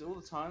things all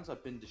the times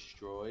I've been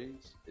destroyed.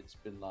 It's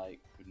been like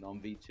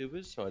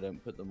non-VTubers, so I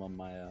don't put them on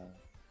my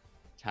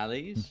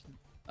tallies.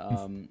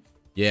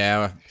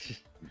 Yeah,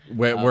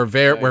 we're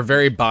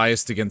very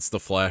biased against the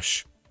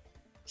flesh.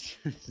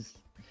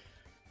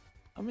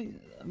 I mean,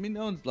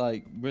 no one's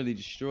like really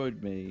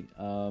destroyed me.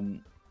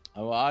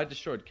 Well, I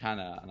destroyed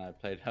Kana, and I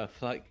played her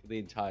for like the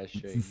entire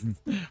stream.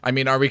 I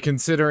mean, are we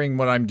considering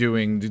what I'm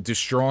doing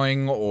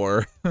destroying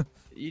or?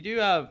 You do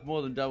have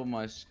more than double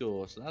my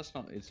score, so that's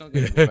not. It's not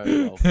going to go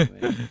very well for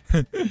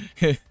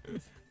me.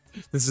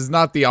 This is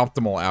not the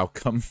optimal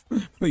outcome.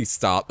 Please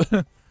stop.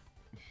 Well,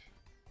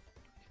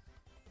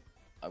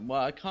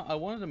 I can't. I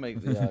wanted to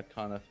make the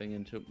Kana thing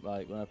into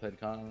like when I played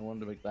Kana, I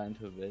wanted to make that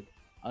into a vid.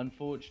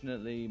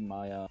 Unfortunately,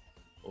 my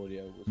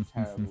audio was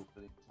terrible for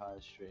the entire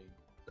stream,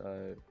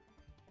 so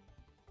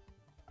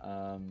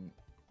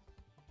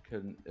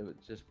couldn't. It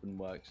just wouldn't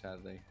work,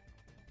 sadly.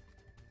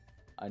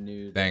 I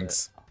knew.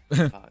 Thanks. That,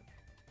 oh, fuck.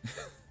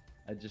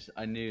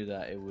 I knew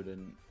that it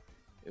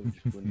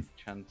just wouldn't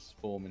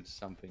transform into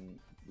something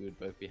we would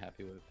both be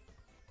happy with.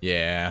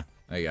 Yeah,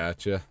 I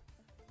gotcha.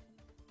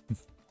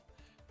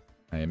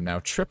 I am now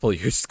triple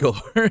your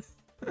score.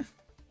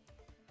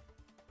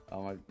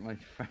 Oh, my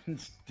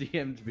friends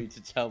DM'd me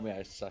to tell me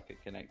I suck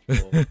at Connect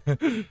 4.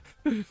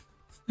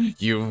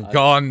 You've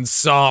gone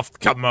soft,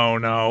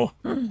 Kimono.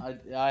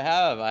 I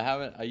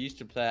haven't. I used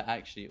to play it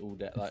actually all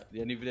day. Like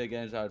the only video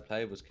games I would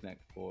play was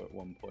Connect 4 at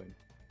one point.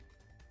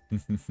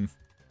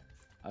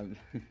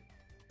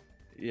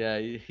 Yeah,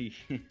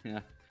 yeah.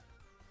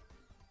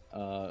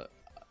 I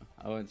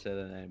won't say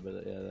their name,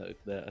 but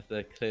yeah,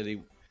 they're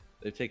clearly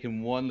they've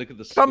taken one look at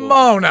the score.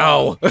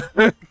 Kimono.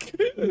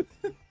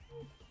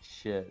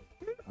 Shit,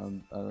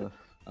 I'm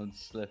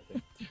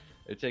slipping.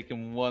 They've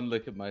taken one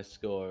look at my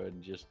score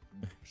and just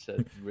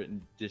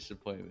written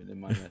disappointment in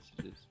my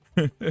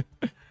messages.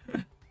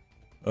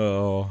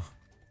 Oh.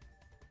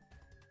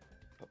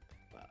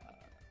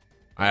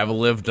 I have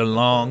lived a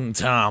long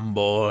time,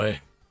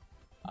 boy.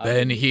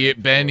 Been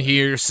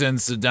here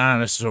since the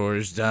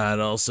dinosaurs died.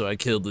 Also, I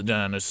killed the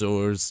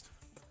dinosaurs.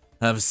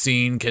 I've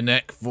seen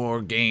Connect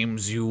 4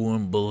 games you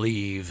wouldn't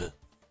believe.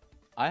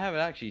 I haven't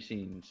actually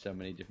seen so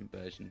many different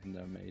versions, and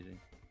they're amazing.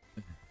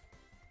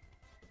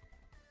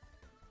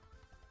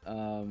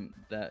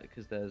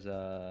 Because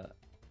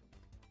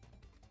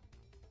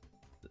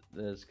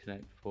there's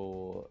Connect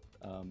 4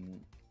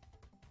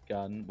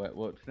 gun. Wait,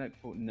 what? Connect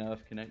 4 Nerf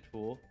Connect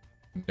 4.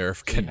 Nerf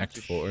So Connect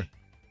 4.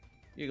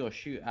 You gotta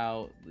shoot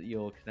out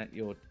your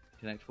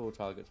Connect 4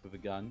 targets with a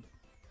gun.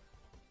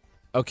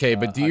 Okay,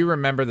 but do you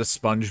remember the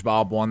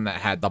SpongeBob one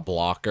that had the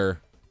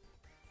blocker?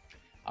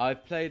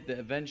 I've played the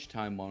Adventure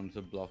Time one with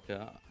a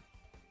blocker.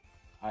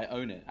 I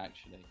own it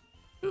actually.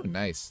 Ooh,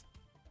 nice.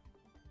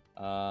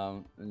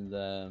 And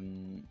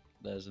then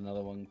there's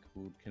another one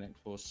called Connect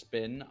 4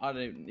 Spin. I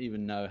don't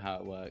even know how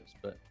it works,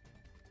 but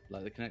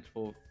like the Connect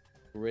 4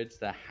 grids,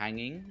 they're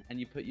hanging and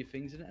you put your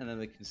things in it and then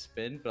they can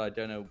spin, but I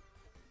don't know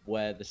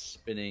where the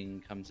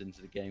spinning comes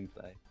into the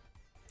gameplay.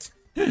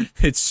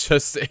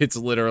 It's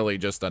literally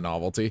just a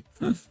novelty.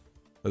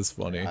 That's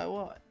funny.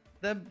 Well,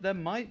 there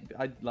might be,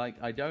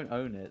 I don't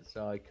own it,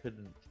 so I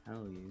couldn't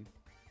tell you.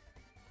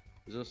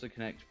 There's also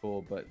Connect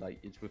 4, but like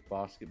it's with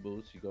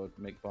basketballs. You got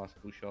to make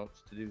basketball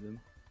shots to do them.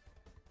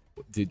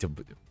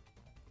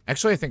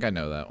 Actually, I think I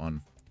know that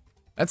one.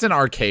 That's an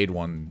arcade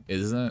one,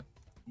 isn't it?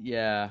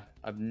 Yeah,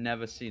 I've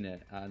never seen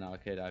it at an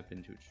arcade I've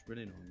been to, which is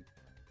really annoying.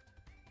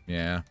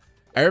 Yeah.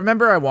 I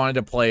remember I wanted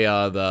to play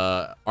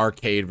the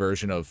arcade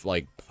version of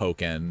like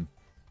Pokken.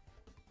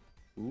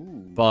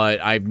 Ooh. But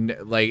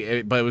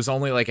but it was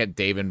only like at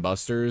Dave and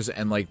Buster's,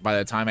 and like by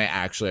the time I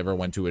actually ever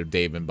went to a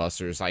Dave and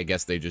Buster's, I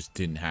guess they just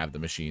didn't have the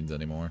machines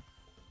anymore.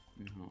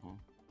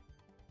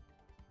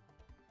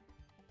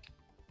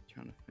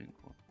 Trying to think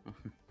what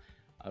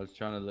I was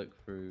trying to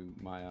look through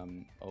my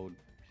old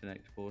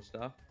Connect 4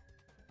 stuff.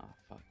 Oh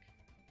fuck.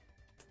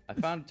 I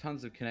found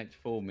tons of Connect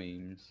 4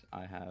 memes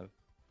I have.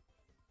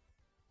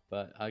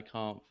 But I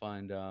can't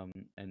find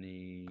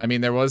any. I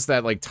mean, there was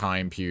that like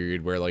time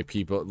period where like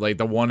people like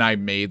the one I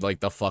made like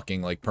the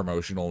fucking like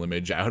promotional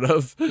image out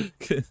of.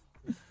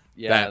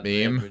 Yeah, that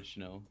meme. The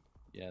original.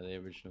 Yeah, the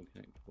original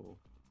Connect 4.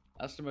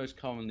 That's the most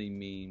commonly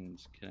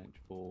memed Connect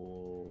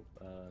 4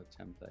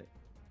 template.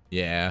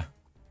 Yeah.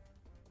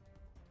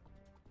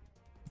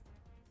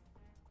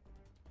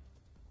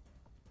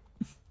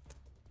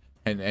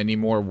 And any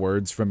more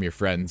words from your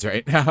friends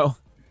right now?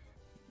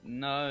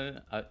 No,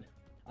 I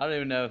don't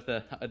even know if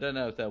they're. I don't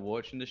know if they're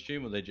watching the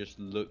stream or they just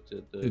looked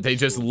at the. They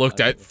just looked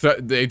at.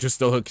 They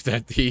just looked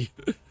at the.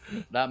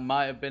 That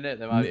might have been it.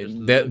 They might have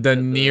just the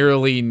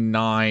nearly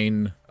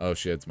 9. Oh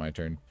shit! It's my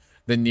turn.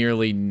 The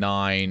nearly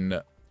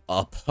 9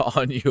 up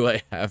on you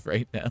I have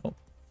right now.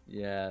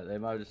 Yeah, they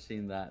might have just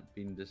seen that,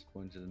 been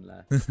disappointed and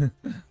left.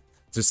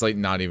 Just like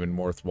not even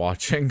worth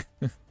watching.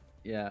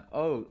 Yeah.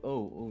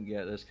 Oh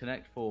yeah. There's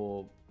Connect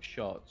 4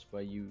 shots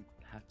where you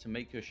have to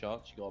make your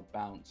shots. You gotta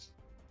bounce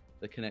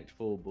the Connect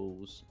 4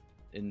 balls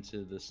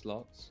into the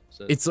slots.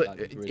 So it's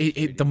like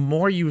the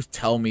more you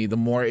tell me, the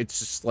more it's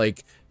just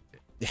like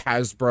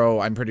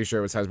Hasbro. I'm pretty sure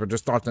it was Hasbro.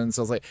 Just thought to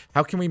themselves like,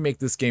 how can we make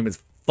this game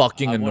as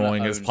fucking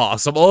annoying as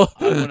possible?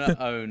 I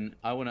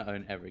want to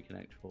own every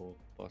Connect 4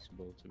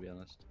 possible, to be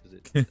honest, because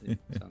it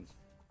sounds.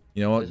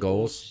 You know what?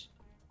 Goals.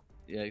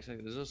 Yeah,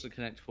 exactly. There's also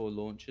Connect 4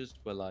 launchers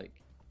where like,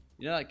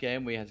 you know that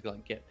game where you had to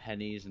like get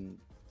pennies and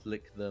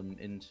flick them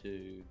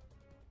into.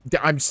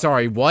 I'm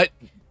sorry. What?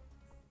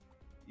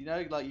 You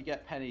know, like you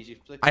get pennies, you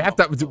flick. I have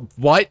to.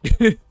 What?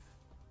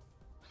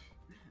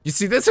 You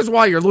see, this is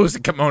why you're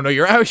losing, Kimono.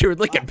 You're out here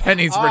licking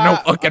pennies for no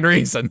fucking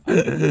reason. No,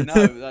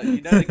 like,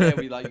 you know the game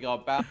where like you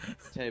got bounce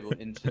the table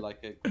into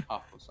like a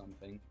cup or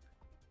something.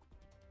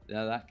 You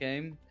know that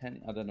game?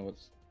 Penny? I don't know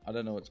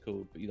what's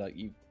called, but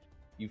you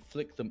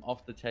flick them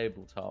off the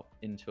tabletop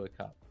into a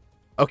cup.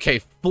 Okay,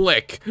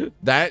 flick.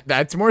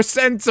 That's more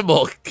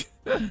sensible.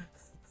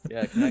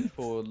 Yeah, Connect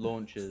 4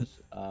 launches,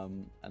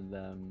 and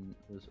then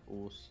there's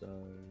also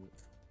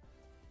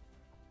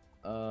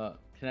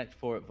Connect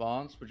 4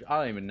 Advanced, which I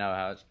don't even know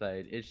how it's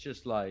played. It's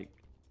just like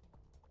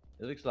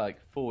it looks like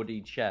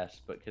 4D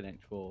chess, but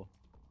Connect 4.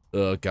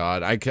 Oh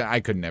god, I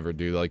could never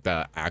do like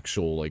that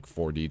actual like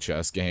 4D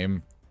chess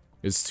game.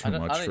 It's too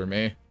much for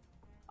me.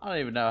 I don't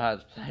even know how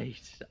it's played.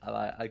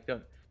 I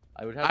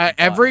would have.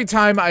 Every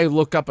time I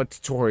look up a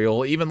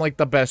tutorial, even like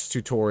the best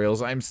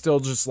tutorials, I'm still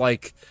just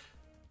like.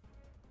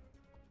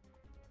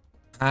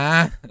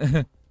 Huh?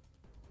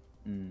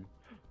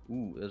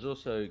 Ooh, there's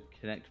also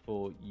Connect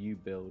 4 U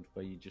build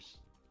where you just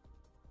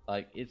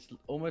like it's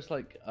almost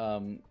like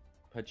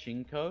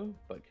Pachinko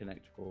but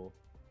Connect 4.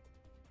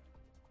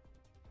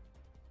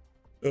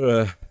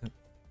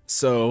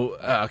 So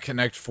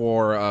Connect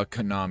 4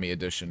 Konami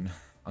edition.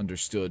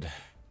 Understood.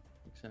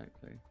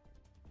 Exactly.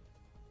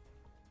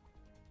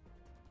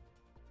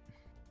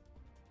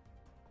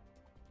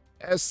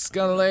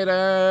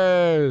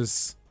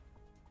 Escalators.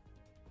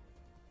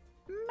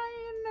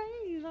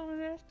 Mayonnaise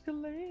on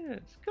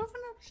escalators. Going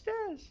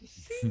upstairs.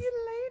 See you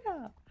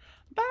later.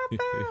 Bye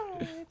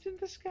bye. It's in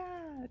the sky.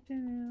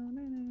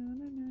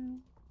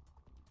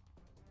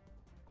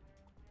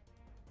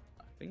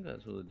 I think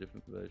that's all the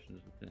different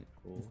versions of Connect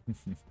 4.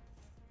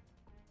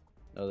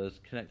 Oh, there's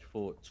Connect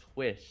 4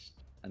 Twist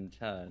and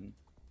Turn.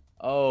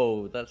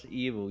 Oh, that's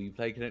evil. You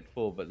play Connect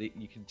 4, but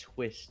you can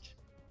twist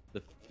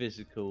the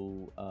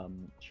physical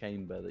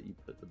chamber that you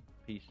put the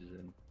pieces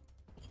in.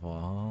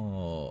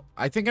 Oh,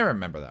 I think I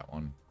remember that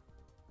one.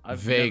 I've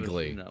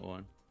Vaguely. never seen that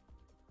one.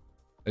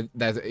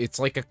 It's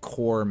like a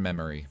core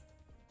memory.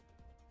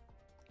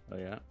 Oh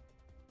yeah.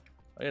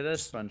 Oh yeah,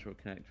 there's SpongeBob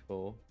Connect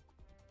 4.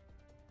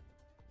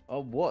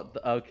 Oh what?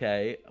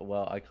 Okay,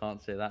 well I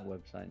can't say that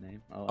website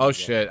name. Oh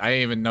shit! I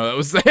didn't even know that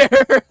was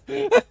there.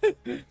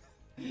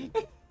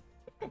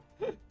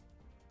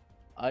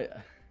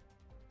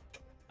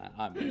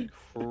 I'm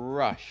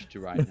crushed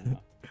right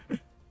now.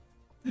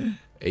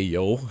 Hey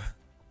yo.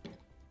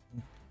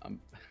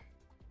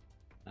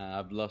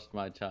 I've lost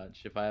my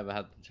touch. If I ever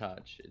had the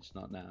touch, it's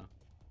not now.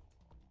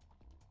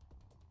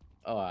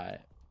 Alright.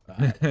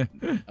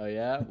 Oh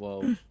yeah?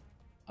 Well,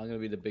 I'm gonna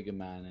be the bigger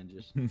man and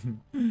just...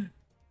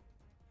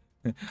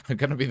 I'm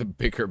gonna be the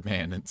bigger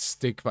man and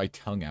stick my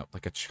tongue out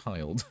like a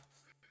child.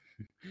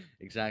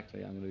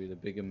 Exactly. I'm gonna be the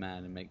bigger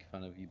man and make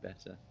fun of you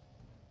better.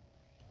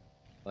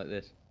 Like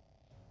this.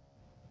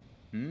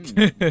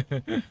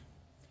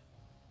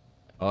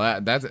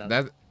 Well,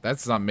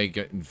 that's not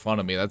making fun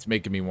of me. That's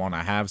making me want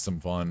to have some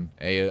fun.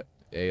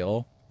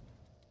 Ale?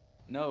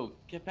 No,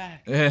 get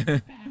back. Get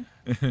back.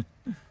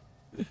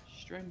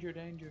 Stranger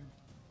danger.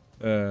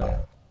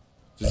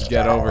 Just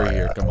get over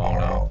here,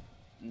 Kimono.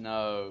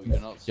 No, you're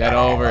not. Get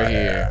over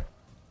here.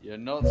 You're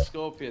not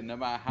Scorpion, no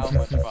matter how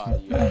much fire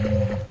you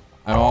have.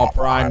 I'm all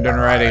primed and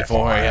ready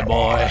for you,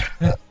 boy.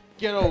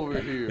 Get over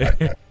here.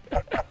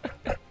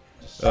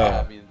 Just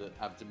stab me in the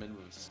abdomen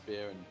with a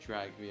spear and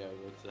drag me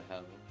over to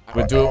hell. I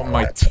would do it with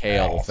my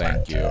tail,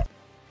 thank you.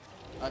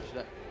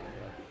 Actually,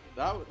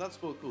 that's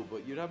cool,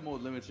 but you'd have more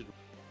limited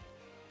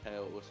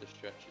tail also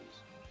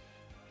stretches.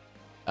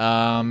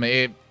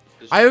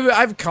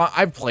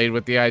 I've played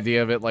with the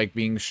idea of it like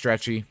being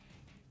stretchy.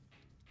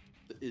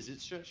 Is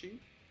it stretchy?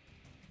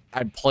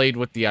 I played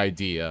with the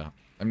idea.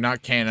 I'm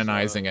not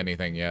canonizing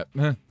anything yet.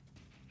 Okay.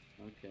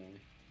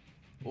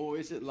 Or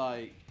is it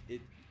like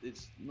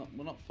it's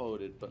not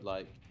folded, but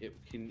like it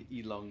can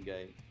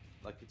elongate,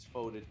 like it's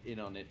folded in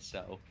on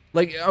itself.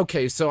 Like,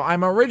 okay, so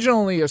I'm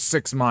originally a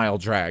 6-mile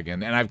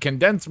dragon, and I've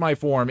condensed my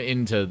form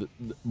into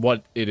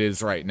what it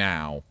is right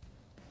now.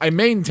 I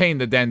maintain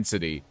the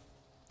density.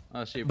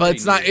 Oh, so but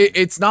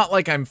it's not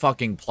like I'm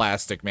fucking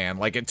Plastic Man.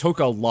 Like, it took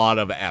a lot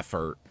of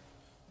effort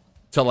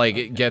to,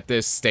 like, get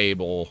this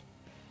stable.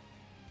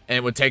 And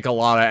it would take a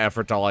lot of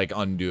effort to, like,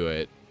 undo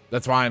it.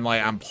 That's why I'm,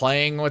 like, I'm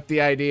playing with the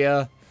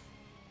idea.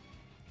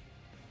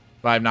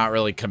 But I'm not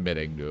really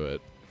committing to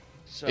it.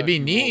 So it'd be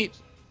neat.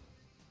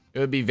 It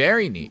would be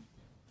very neat.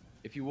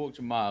 If you walked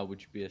a mile,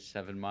 would you be a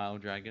 7-mile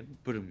dragon?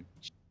 Boom.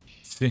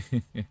 Wait.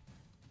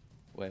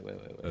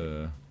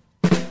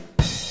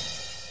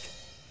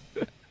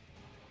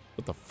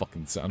 Put the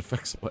fucking sound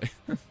effects away.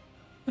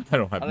 I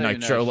don't have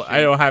nitro.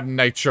 I don't have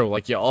nitro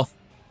like y'all.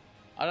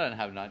 I don't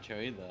have nitro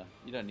either.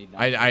 You don't need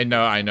nitro. I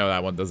know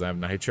that one doesn't have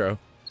nitro.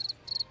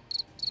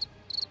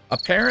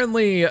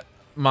 Apparently,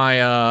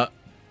 my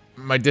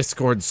my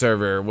Discord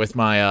server with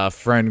my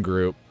friend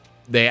group,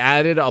 they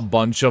added a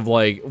bunch of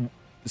like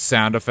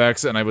sound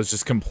effects, and I was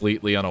just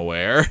completely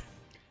unaware.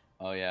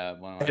 Oh yeah,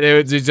 and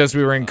it was just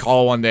we were in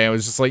call one day. I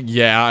was just like,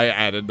 yeah, I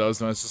added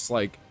those, and I was just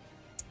like,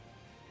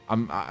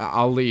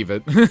 I'll leave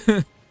it.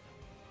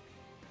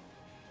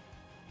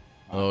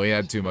 Oh, we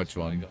had too much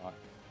fun.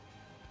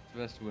 It's the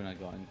best win I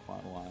got in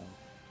quite a while.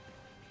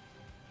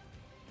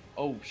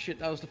 Oh shit,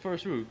 that was the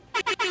first move.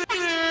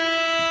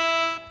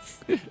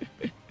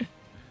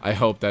 I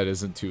hope that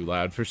isn't too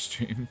loud for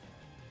stream.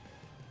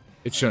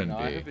 It shouldn't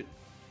be.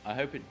 I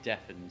hope it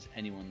deafens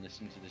anyone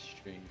listening to this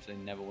stream, so they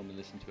never want to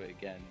listen to it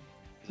again,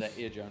 because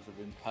their eardrums have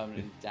been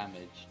permanently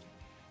damaged.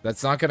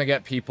 That's not gonna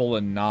get people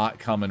to not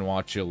come and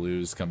watch you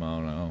lose,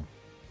 Kimono.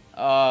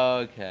 Oh,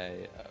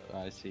 okay,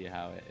 I see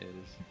how it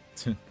is.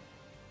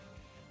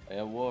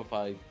 Yeah, what if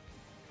I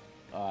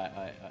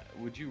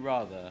would you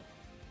rather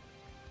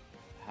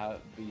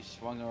be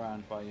swung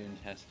around by your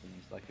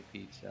intestines like a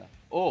pizza,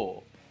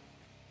 or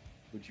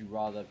would you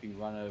rather be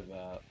run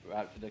over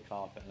out to the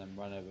carpet and then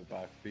run over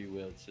by a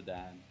three-wheeled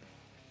sedan?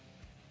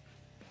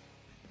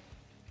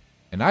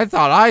 And I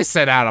thought I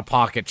said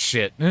out-of-pocket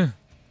shit.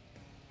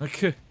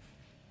 Okay.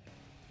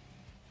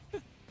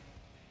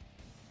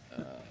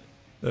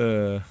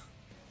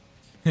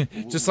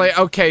 Just like,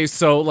 okay,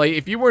 so like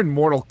if you were in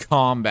Mortal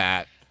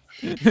Kombat,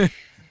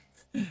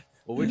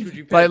 well, which would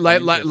you pick?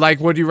 like,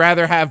 would you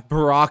rather have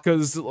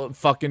Baraka's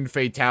fucking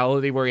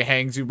fatality where he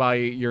hangs you by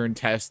your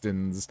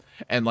intestines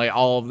and like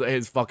all of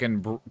his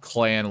fucking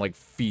clan like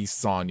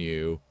feasts on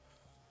you,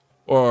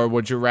 or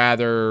would you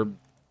rather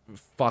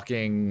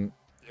fucking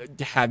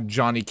have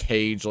Johnny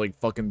Cage like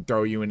fucking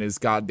throw you in his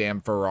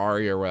goddamn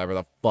Ferrari or whatever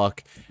the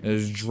fuck and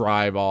just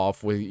drive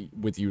off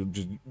with you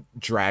just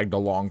dragged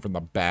along from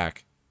the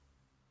back?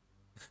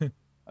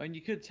 I mean,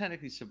 you could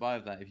technically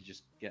survive that if you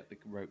just get the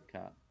rope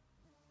cut.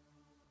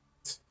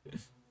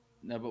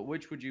 No, but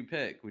which would you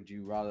pick? Would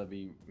you rather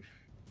be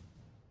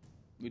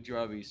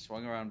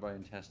swung around by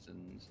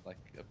intestines like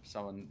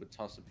someone would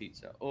toss a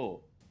pizza,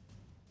 or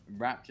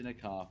wrapped in a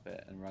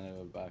carpet and run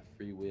over by a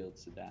three-wheeled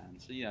sedan?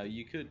 So you know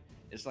you could.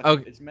 It's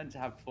like it's meant to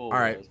have four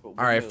wheels. But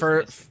all right.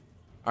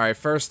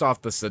 First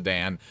off, the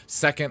sedan.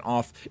 Second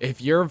off,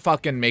 if you're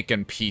fucking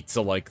making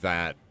pizza like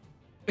that,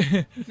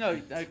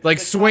 no, like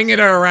swinging it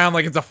around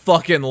like it's a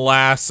fucking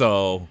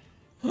lasso.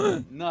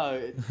 No,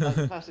 it's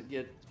like classic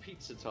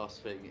pizza toss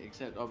thing,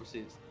 except obviously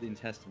it's the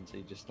intestines, so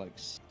you just like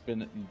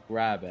spin it, you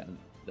grab it, and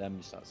then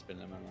you start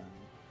spinning them around.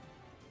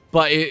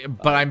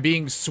 But I'm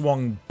being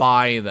swung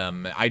by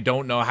them. I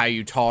don't know how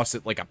you toss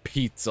it like a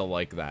pizza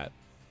like that.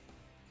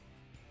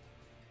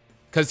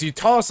 Cause you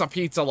toss a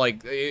pizza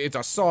like it's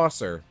a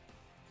saucer.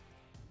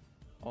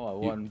 Oh, I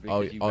won.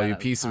 You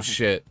piece of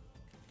shit.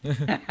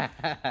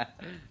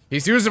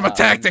 He's using my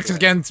tactics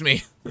against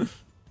me.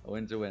 A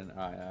win to win.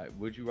 All right.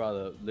 Would you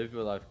rather live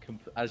your life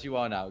as you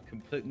are now,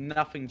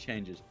 nothing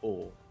changes,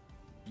 or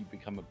you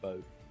become a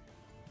boat?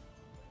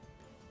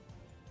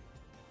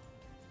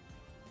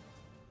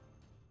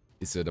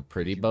 Is it a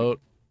pretty boat?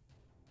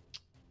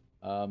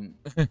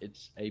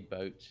 It's a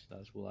boat.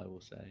 That's all I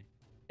will say.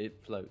 It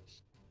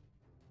floats.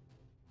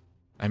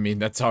 I mean,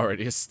 that's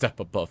already a step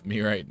above me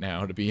right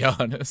now, to be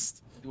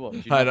honest. What? Do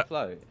you not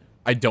float?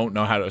 I don't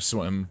know how to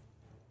swim.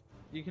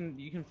 You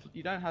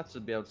don't have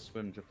to be able to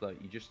swim to float.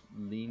 You just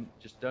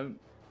don't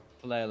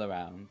flail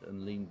around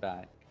and lean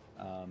back,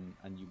 and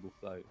you will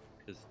float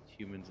because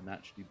humans are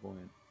naturally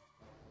buoyant.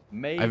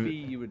 Maybe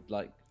you would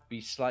like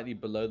be slightly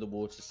below the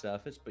water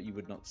surface, but you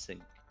would not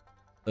sink.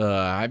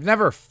 I've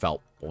never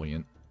felt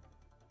buoyant.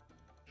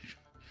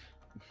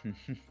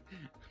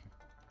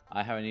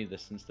 I haven't either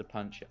since the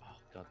punch. Oh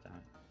god damn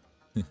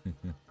it.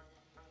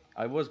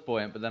 I was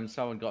buoyant, but then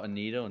someone got a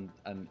needle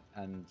and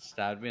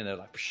stabbed me, and they're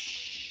like,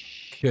 psh.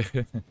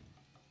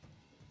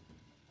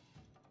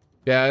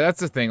 Yeah, that's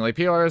the thing. Like,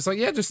 people are just like,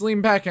 yeah, just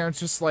lean back, and it's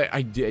just like,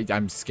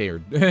 I'm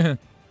scared.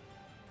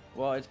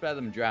 Well, it's better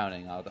than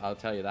drowning. I'll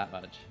tell you that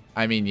much.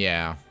 I mean,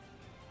 yeah.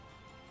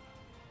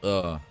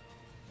 He's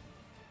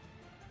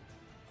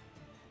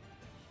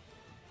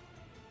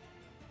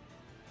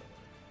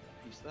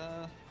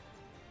there.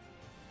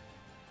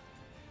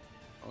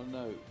 Oh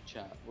no,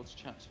 chat. What's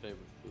chat's favorite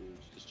food?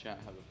 Does chat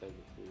have a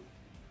favorite food?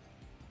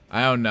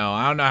 I don't know.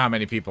 I don't know how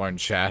many people are in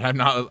chat.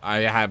 I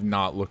have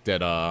not looked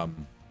at I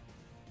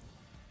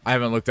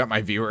haven't looked at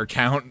my viewer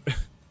count.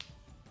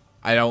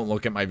 I don't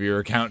look at my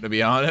viewer count, to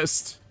be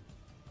honest.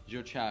 Is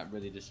your chat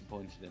really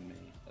disappointed in me?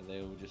 Are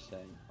they all just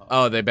saying,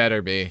 oh, they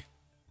better be.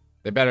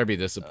 They better be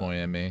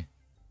disappointed in me.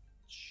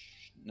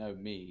 No,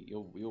 me.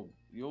 You'll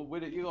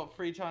win it. You got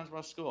 3 times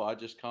my score. I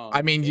just can't.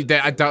 I mean,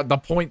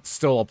 the point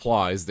still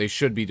applies. They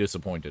should be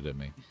disappointed in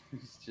me.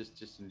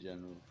 just in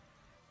general.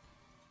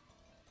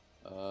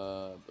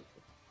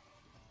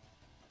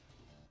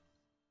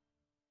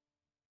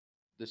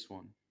 This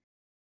one.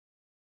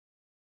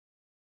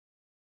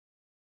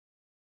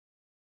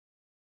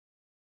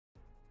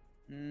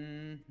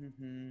 Too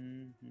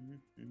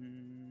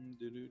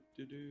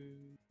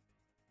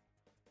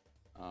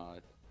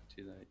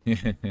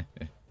late.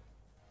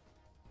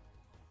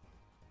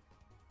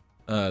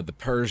 The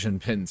Persian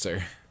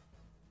pincer.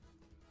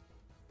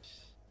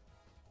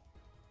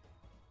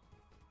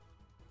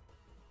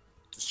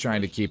 Just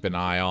trying to keep an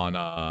eye on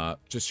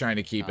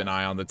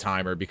the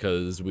timer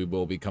because we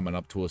will be coming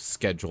up to a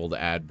scheduled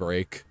ad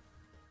break.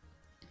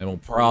 And we'll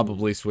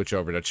probably switch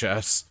over to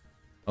chess.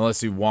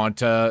 Unless you want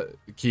to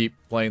keep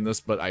playing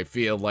this, but I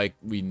feel like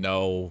we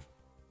know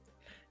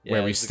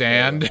where we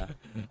stand.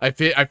 I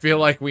feel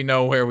like we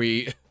know where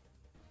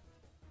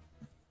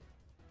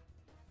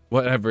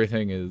what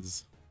everything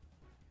is.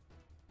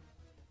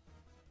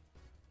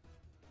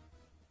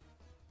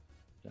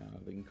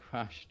 I've been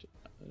crashed.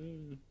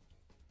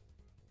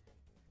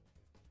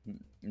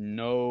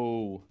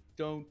 No,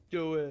 don't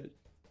do it.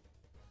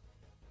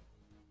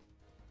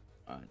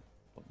 Alright,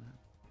 what now?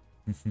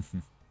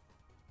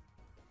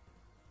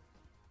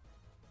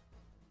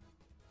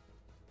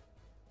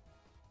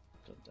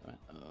 God damn it.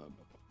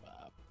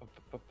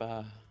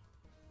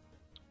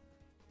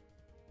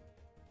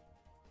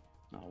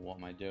 Oh, what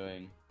am I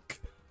doing?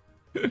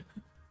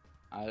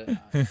 I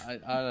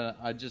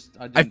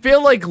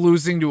feel like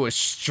losing to a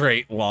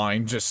straight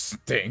line just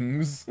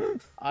stings.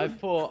 I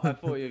thought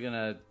you were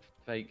gonna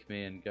fake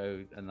me and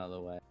go another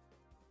way.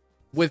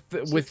 With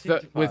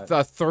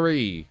the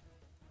 3.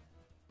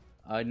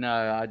 I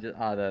know. I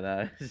don't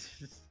know.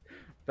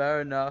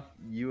 Fair enough.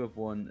 You have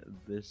won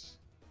this.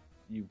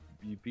 You've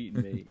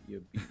beaten me.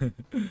 You've beaten.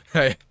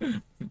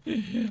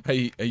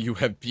 You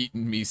have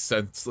beaten me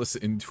senseless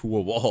into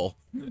a wall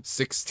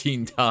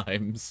 16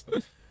 times.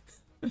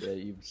 Yeah,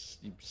 you've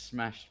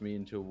smashed me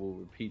into a wall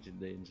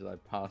repeatedly until I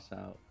pass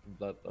out from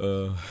blood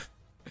loss.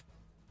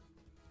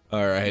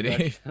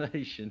 Alrighty.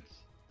 Congratulations.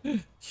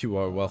 You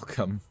are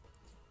welcome.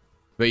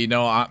 But you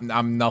know,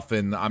 I'm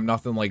nothing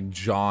like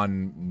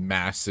John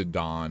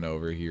Macedon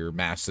over here,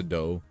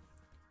 Macedo,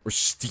 or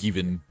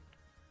Steven.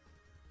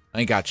 I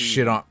ain't got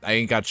shit on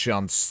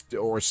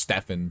or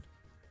Stefan.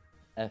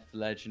 F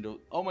legend.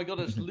 Oh my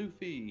god, it's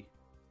Luffy.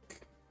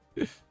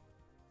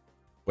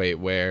 Wait,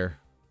 where?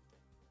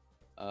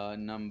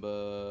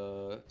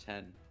 Number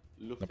 10.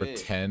 Luffy Number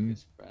 10?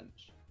 is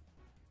French.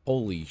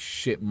 Holy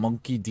shit,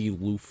 Monkey D.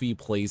 Luffy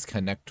plays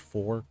Connect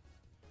 4?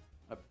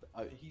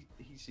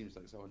 He seems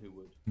like someone who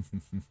would.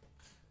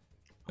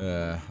 D.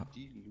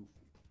 Luffy.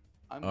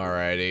 I'm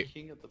Alrighty.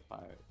 king of the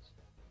pirates.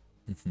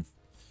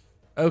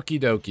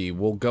 Okie dokie,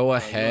 we'll go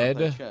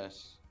ahead.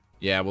 Chess.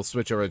 Yeah, we'll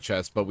switch over to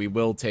chess, but we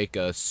will take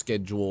a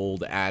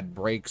scheduled ad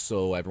break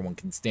so everyone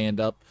can stand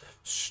up,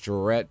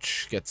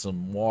 stretch, get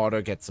some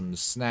water, get some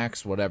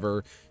snacks,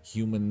 whatever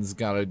humans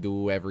gotta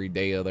do every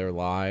day of their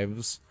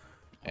lives.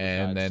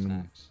 And then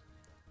Snacks.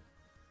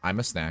 I'm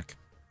a snack.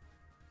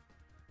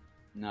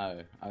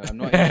 No, I'm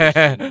not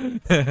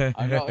interested.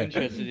 I'm not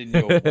interested in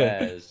your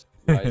wares,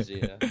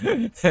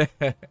 Ricia.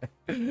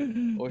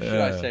 Or should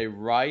I say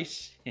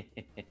rice?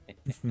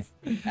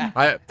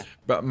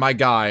 But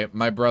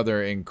my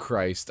brother in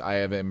Christ, I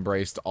have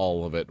embraced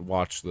all of it.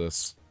 Watch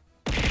this.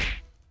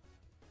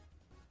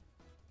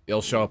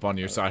 It'll show up on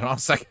your side. Hold on a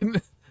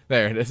second.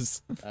 There it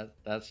is.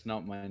 That's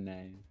not my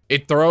name.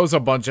 It throws a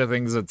bunch of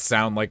things that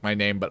sound like my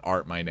name but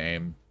aren't my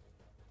name.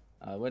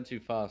 I went too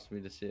fast for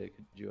me to see it.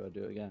 Could you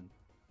do it again?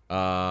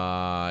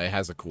 It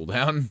has a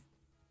cooldown.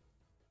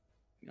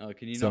 Oh,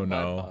 can you So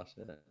not bypass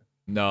it?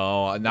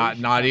 No,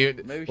 not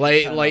even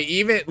like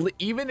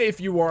even if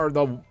you are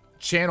the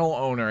channel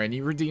owner and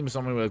you redeem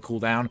something with a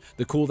cooldown,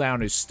 the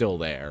cooldown is still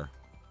there.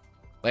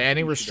 Like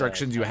any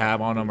restrictions you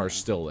have on them are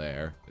still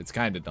there. It's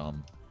kind of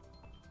dumb.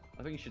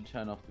 I think you should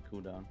turn off the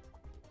cooldown.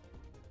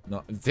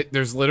 No,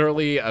 there's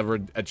literally a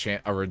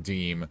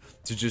redeem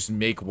to just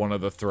make one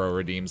of the throw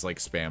redeems like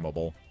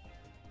spammable.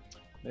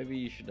 Maybe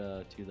you should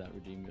do that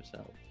redeem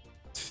yourself.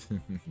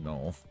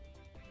 No.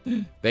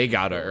 They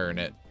gotta earn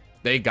it.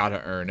 They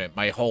gotta earn it.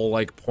 My whole,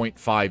 like,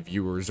 0.5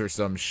 viewers or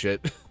some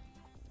shit.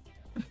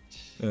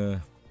 But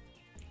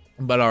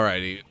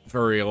alrighty,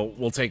 for real.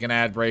 We'll take an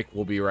ad break.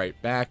 We'll be right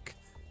back.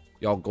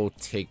 Y'all go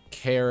take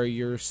care of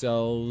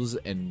yourselves,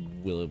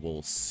 and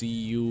we'll see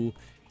you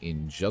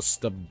in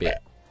just a bit.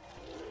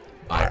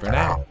 Bye for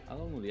now. How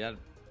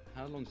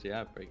long's the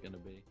ad break gonna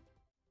be?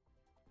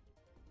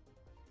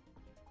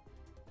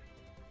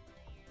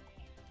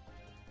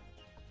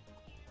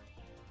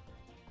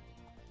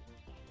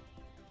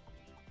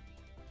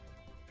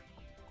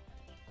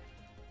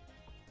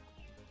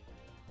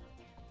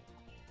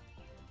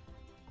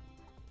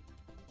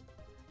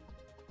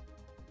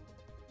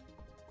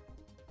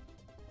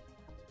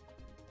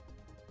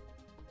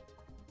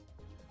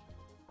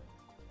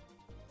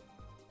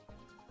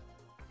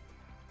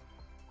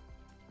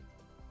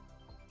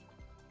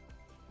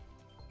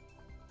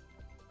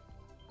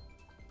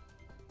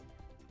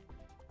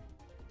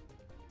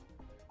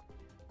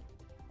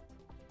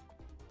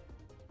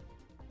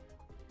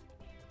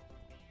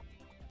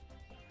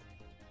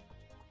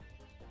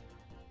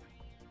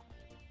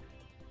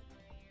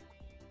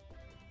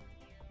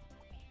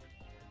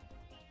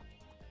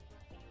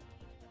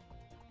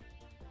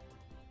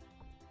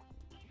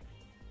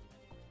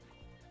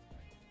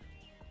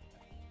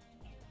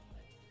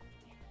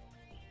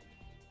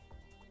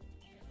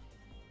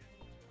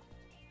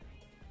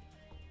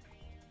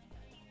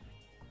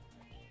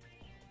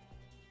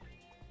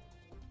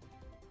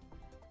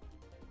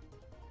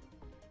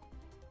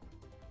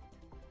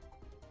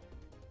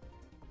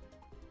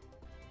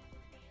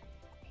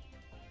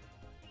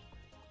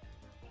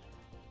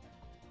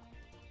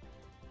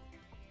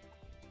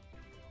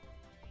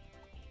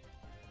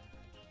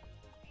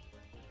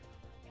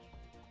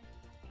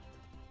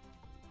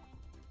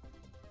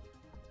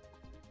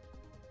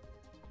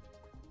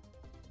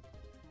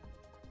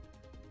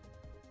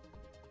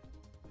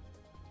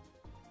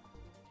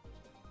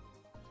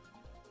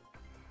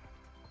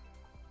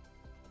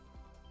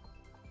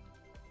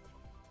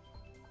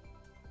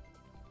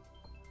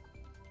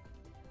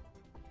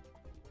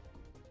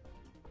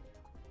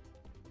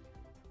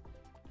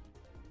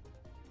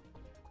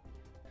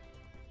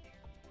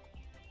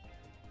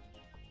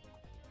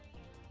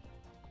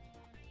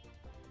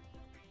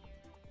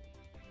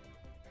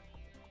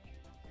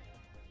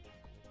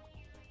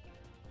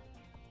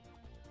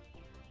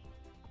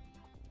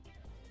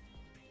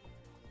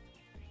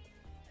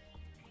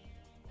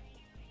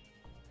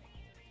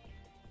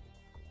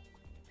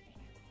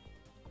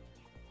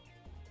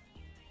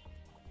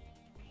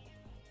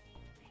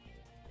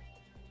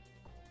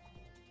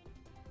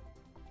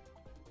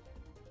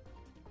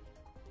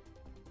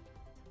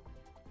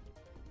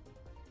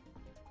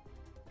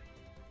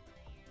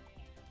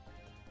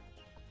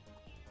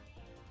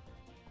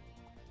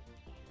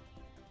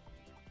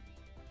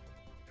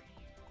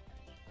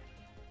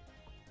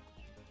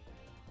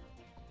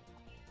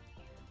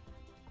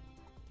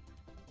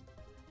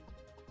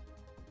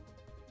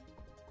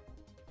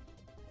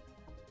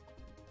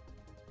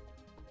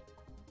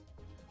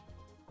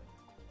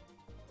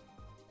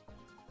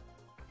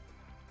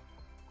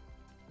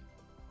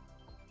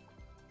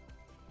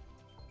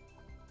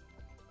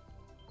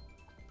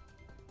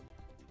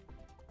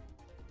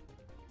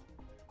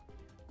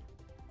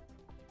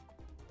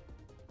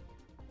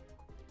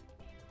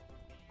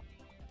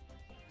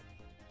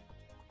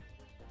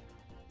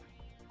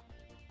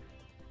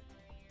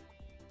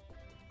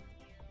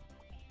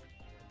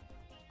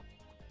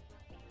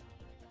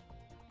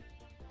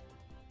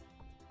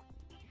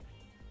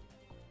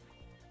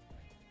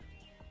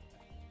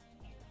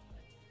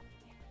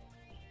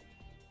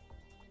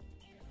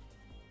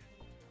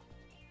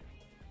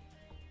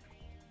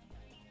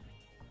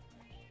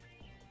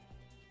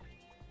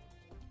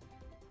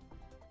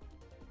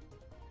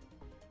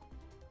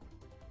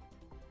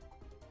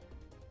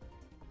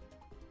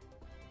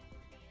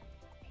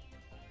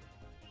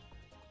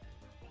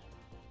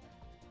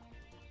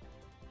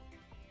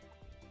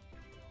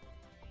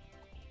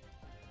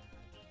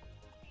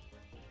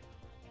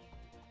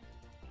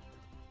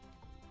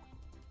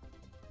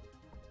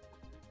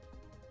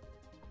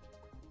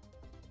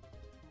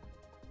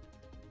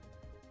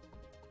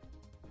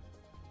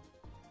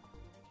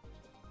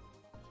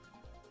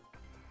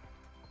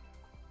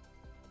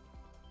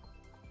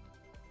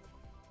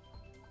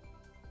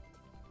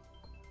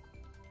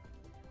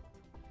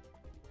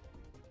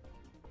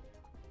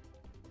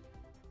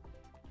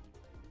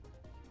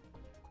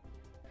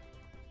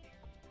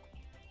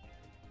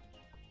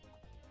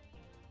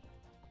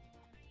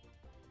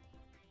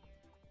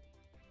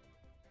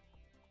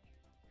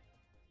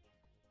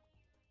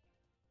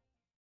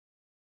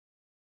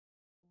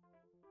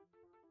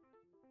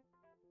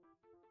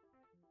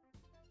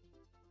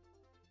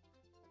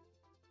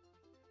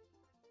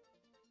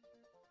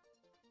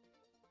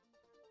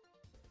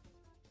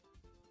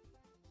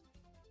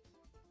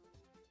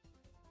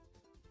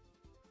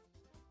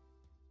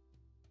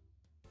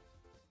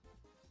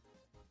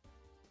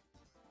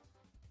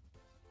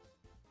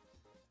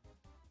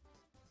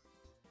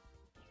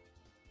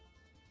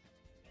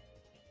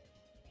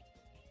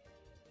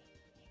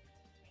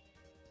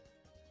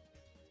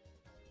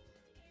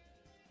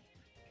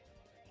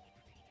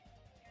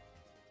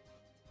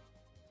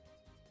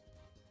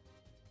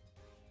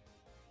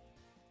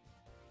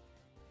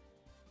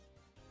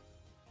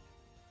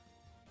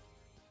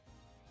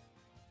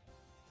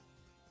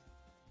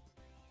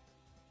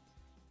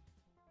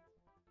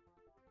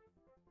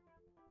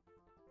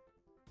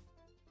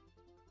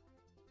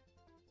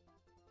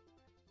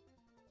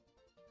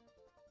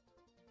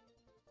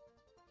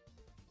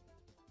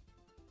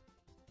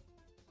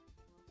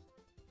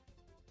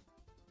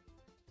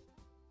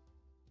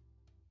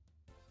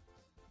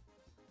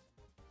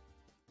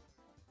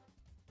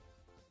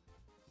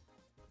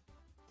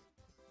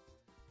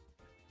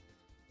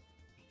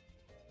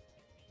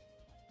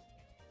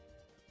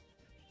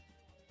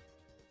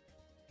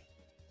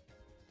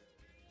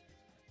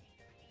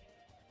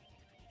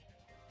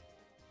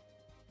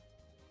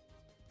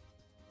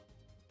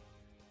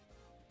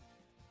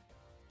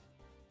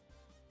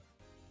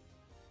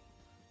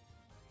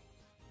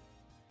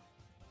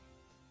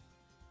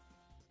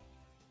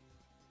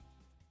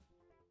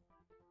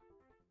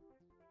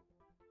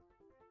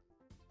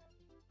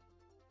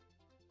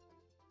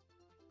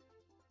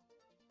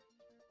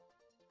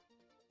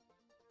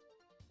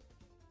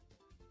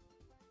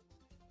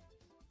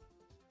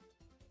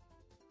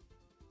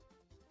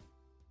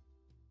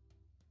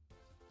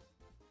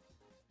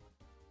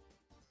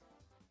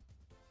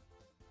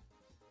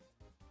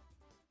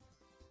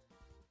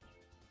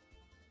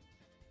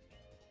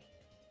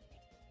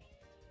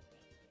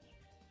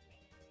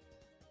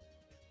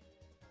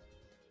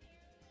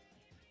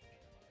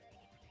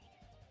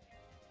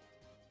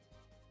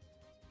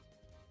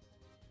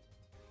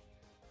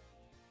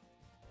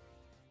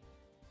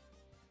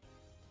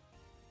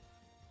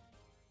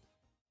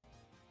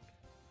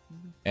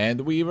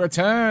 And we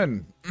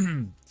return.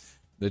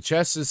 The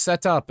chess is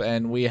set up,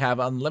 and we have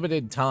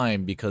unlimited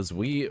time because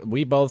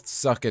we both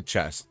suck at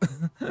chess.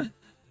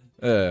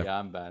 Yeah,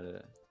 I'm bad at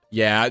it.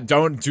 Yeah,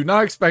 do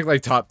not expect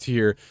like top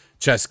tier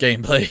chess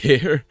gameplay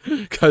here,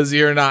 because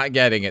you're not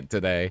getting it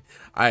today.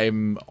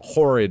 I'm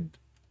horrid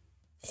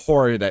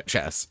at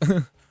chess.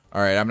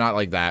 All right, I'm not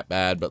like that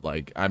bad, but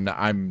like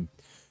I'm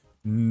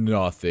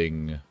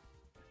nothing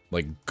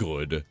like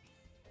good.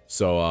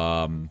 So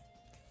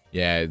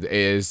yeah, it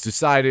is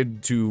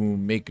decided to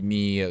make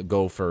me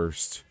go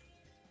first.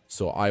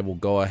 So I will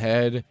go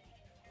ahead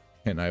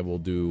and I will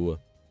do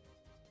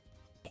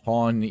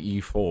pawn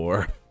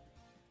e4.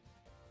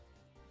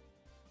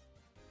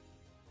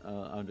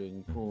 I'm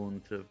doing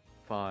pawn to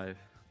 5,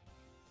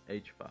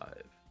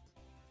 h5.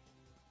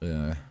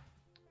 Yeah.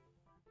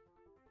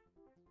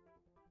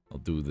 I'll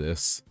do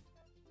this.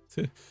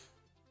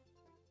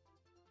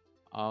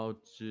 I'll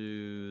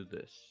do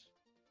this.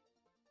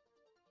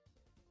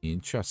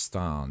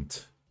 Interesting.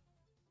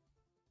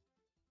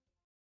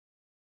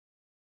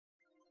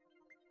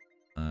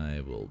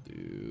 I will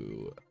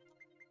do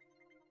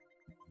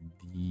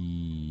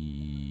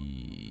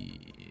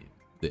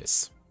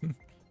this.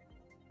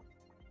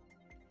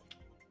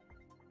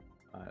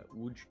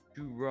 Would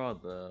you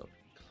rather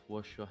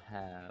wash your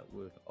hair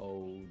with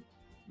old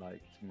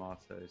like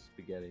tomato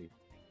spaghetti,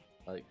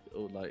 like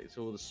it's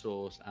all the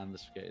sauce and the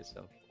spaghetti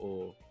itself,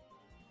 or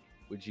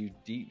would you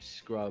deep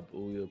scrub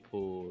all your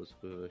pores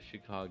with a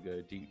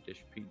Chicago deep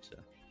dish pizza?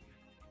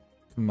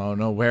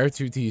 Kimono, where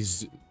do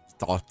these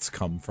thoughts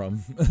come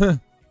from?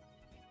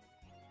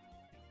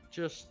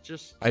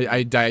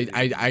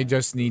 I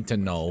just need to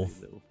know.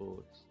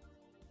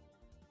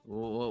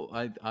 Well,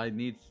 I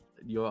need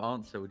your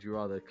answer. Would you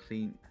rather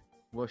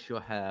wash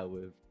your hair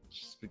with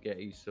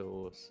spaghetti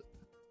sauce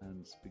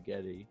and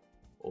spaghetti,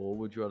 or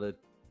would you rather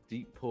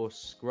deep pore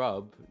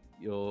scrub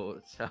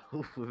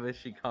yourself with a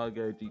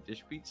Chicago deep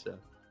dish pizza?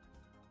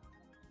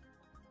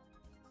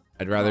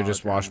 I'd rather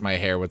just wash my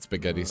hair with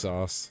spaghetti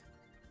sauce.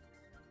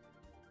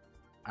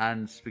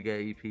 And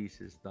spaghetti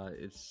pieces, like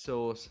it's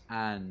sauce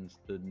and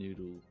the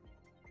noodle.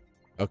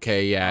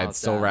 Okay, yeah, I'd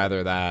still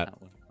rather that.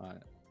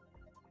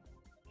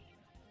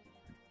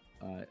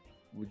 Alright.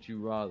 Would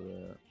you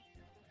rather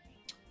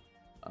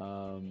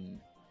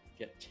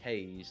get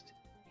tased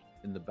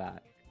in the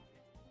back,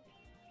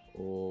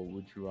 or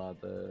would you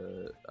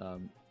rather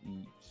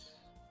eat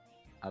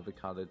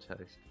avocado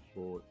toast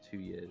for 2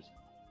 years?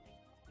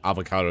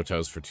 Avocado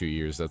toast for 2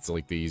 years. That's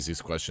like the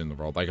easiest question in the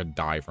world. I could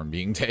die from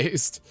being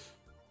tased.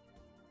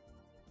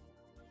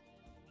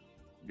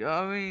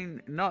 I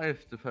mean, not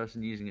if the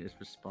person using it is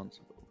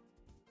responsible.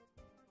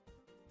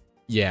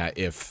 Yeah,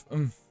 if.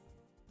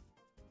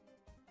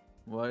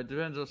 Well, it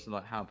depends also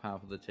like how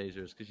powerful the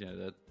taser is, because you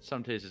know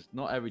some tasers,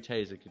 not every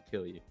taser could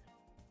kill you.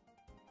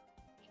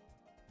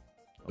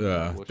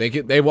 Yeah,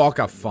 they walk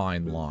a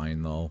fine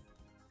line though.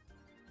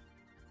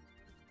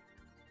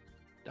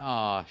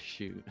 Ah,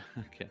 shoot.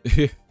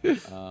 Okay.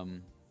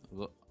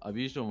 Well, I've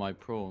used all my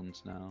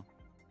prawns now.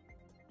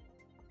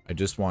 I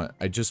just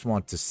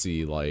want to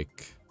see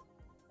like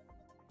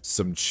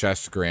some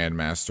chess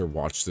grandmaster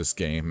watch this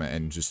game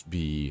and just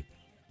be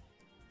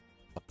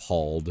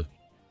appalled.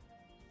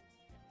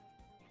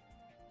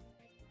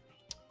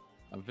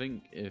 I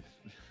think if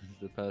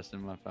the person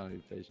in my family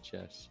who plays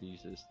chess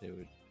sees this, they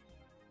would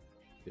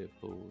be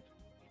appalled.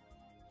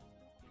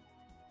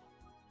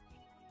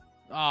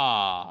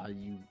 Ah,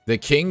 you. The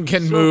king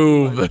can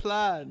move.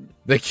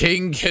 The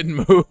king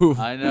can move.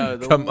 I know.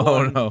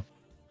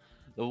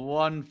 The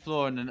one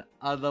flaw, and then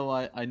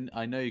otherwise,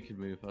 I know you could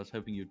move. I was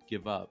hoping you'd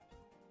give up.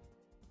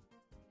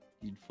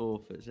 You'd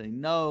forfeit, saying,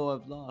 "No,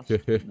 I've lost."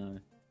 No.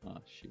 Oh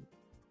shoot.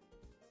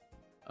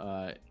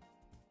 Alright.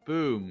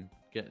 Boom.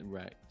 Getting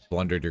wrecked.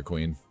 Blundered your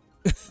queen.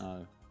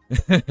 Oh.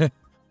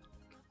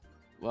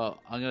 Well,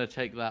 I'm gonna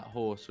take that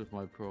horse with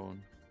my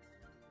prawn.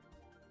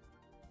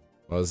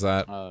 What was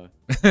that? Oh.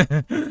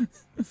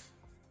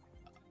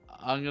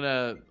 I'm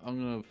gonna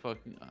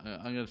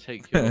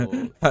take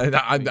your.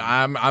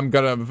 I'm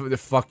gonna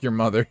fuck your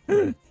mother.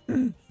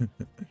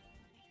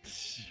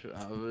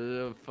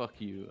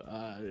 Fuck you.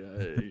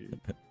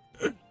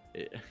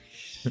 It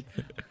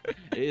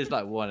is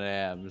like 1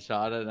 AM, so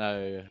I don't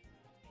know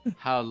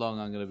how long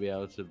I'm gonna be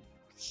able to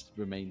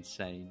remain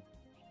sane.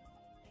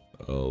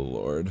 Oh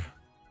Lord.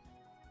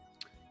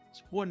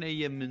 It's 1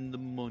 AM in the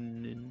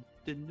morning.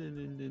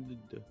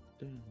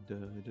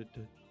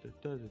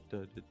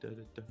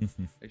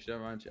 Actually,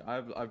 around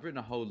I've written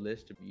a whole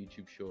list of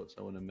YouTube shorts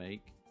I want to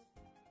make,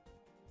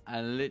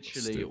 and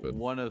literally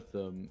one of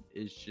them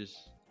is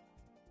just,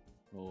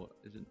 or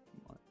is it?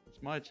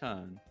 It's my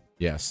turn.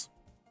 Yes.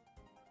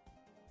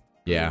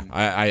 Yeah,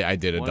 I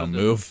did a dumb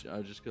move.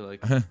 I just go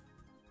like.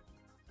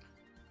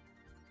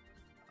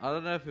 I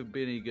don't know if it'd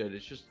be any good.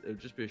 It'd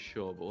just be a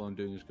short, but all I'm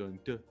doing is going.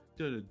 That's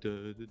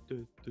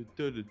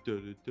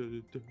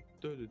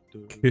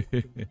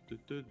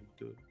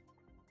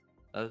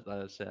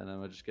it, and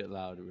then I just get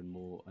louder and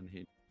more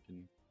unhinged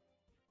and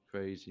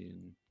crazy,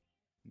 and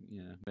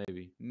yeah,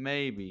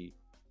 maybe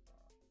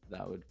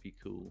that would be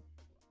cool.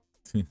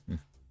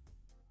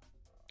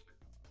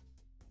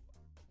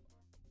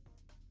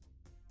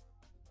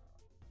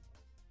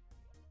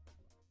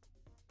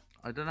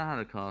 I don't know how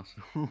to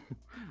castle.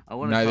 I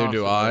want to Neither castle,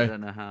 do but I I.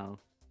 don't know how.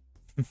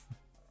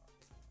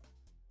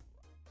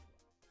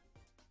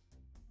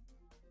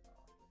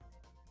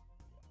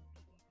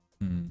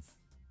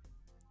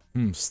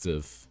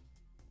 Stiff.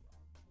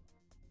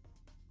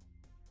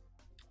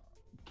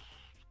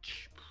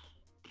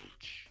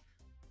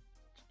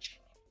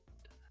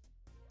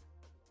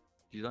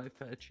 Do you like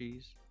feta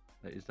cheese?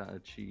 Like, is that a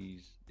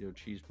cheese? Your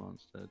cheese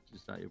monster?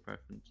 Is that your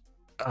preference?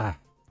 I'm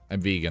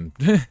vegan.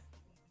 Well,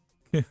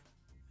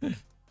 I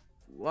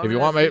If mean, you there's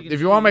want my vegan if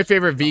you want my cheese.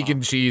 favorite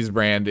vegan cheese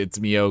brand, it's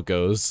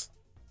Miyoko's.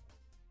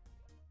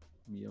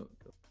 Miyoko.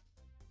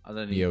 I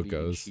don't eat vegan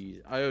Miyoko's.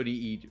 cheese. I only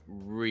eat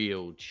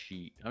real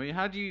cheese. I mean,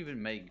 how do you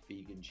even make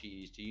vegan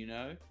cheese? Do you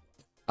know?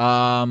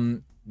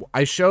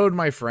 I showed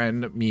my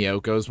friend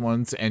Miyoko's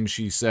once, and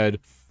she said,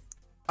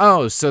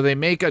 "Oh, so they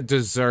make a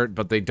dessert,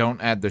 but they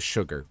don't add the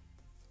sugar.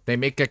 They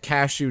make a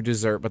cashew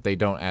dessert, but they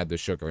don't add the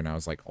sugar." And I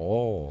was like,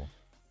 "Oh,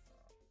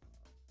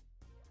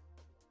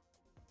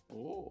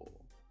 Oh.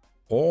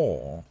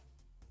 oh."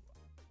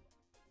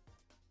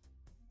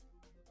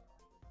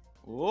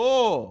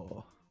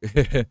 Oh.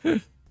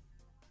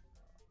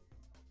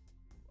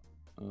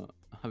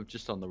 I'm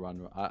just on the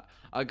run.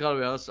 I gotta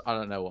be honest. I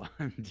don't know what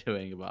I'm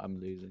doing, but I'm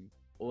losing.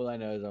 All I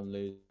know is I'm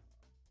losing.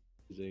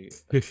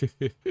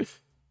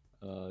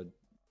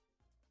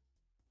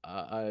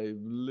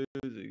 I'm losing,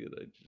 and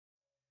I just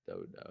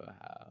don't know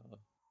how.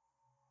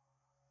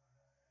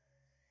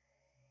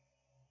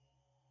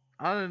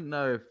 I don't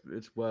know if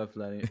it's worth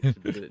learning to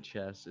be good at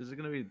chess. Is it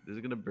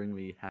gonna bring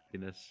me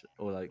happiness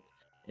or like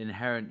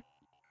inherent,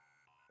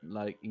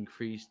 like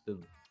increase the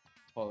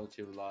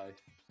quality of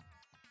life?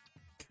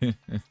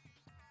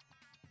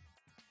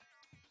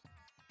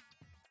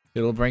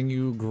 It'll bring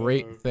you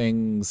great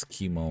things,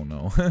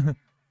 Kimono.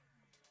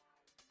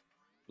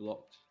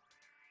 Blocked.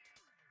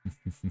 I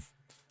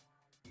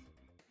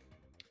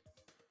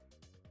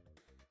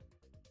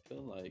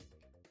feel like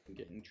I'm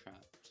getting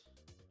trapped.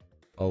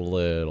 A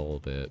little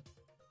bit.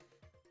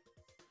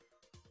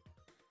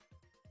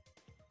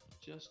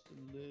 Just a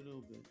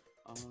little bit.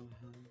 Our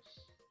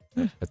house.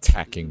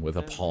 Attacking with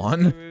a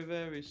pawn. Very,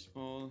 very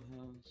small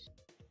house.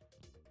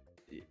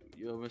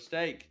 Your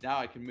mistake. Now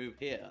I can move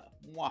here.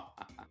 Mwah.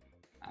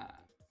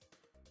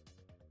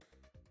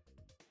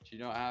 Do you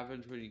know what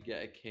happens when you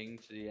get a king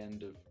to the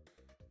end of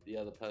the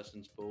other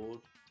person's board?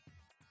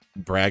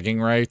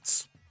 Bragging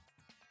rights.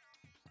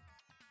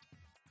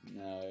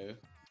 No.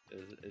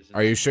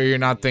 Are you sure you're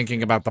not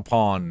thinking about the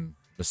pawn,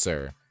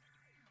 sir?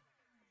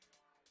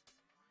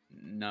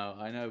 No,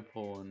 I know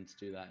pawns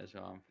do that as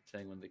well. I'm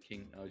saying when the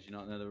king. Oh, do you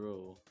not know the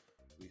rule?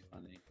 It'd be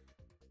funny.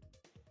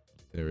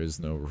 There is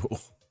no rule.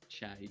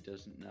 Chat, he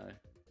doesn't know.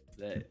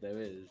 There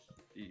is.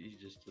 He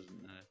just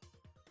doesn't know.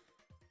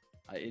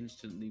 I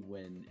instantly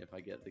win if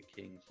I get the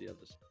king to the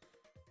other side.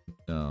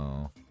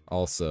 No.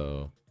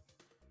 Also.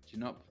 Do you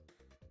not?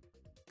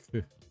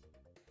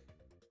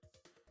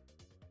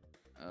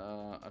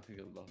 I think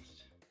I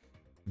lost.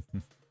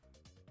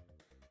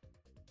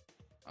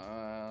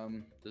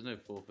 There's no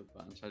forfeit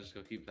button, so I just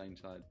gotta keep playing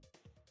side.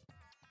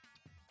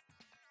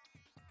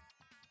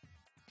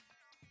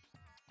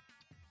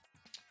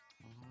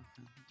 Our house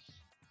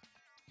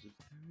is a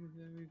very,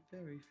 very,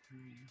 very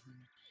fine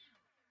house.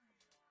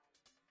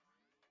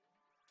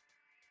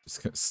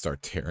 Just gonna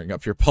start tearing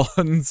up your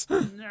pawns.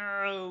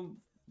 No,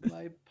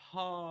 my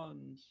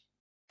pawns,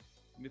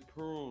 my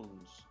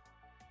prawns.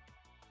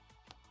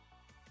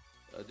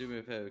 Do me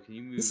a favor, can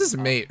you move? This is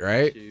mate,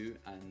 right? And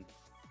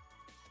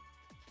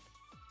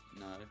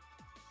no.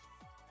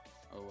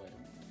 Oh wait,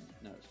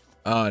 no, it's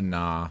not.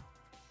 Nah.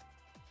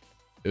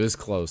 It was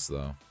close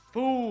though.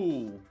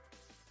 Fool.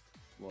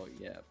 Well,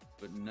 yeah,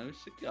 but no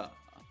cigar.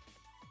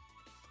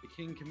 The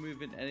king can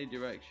move in any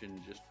direction,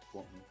 just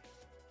one.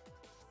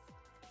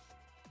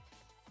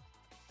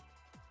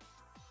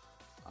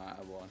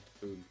 I won.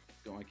 Boom.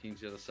 Got my king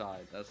to the other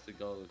side. That's the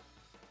goal of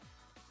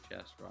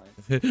chess, right?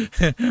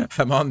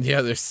 I'm on the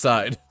other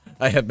side.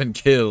 I have been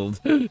killed.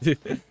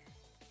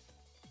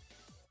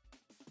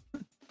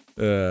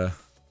 There's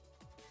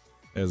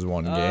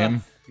one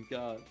game.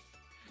 God.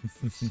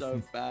 I'm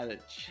so bad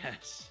at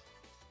chess.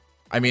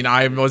 I mean,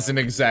 I wasn't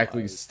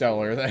exactly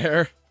stellar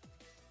there.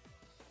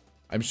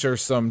 I'm sure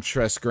some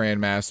chess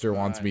grandmaster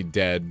wants me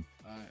dead.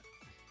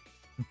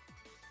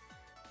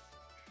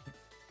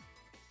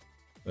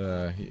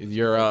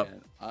 You're up.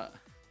 I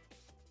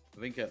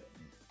think in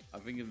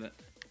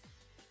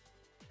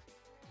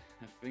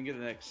the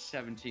next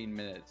 17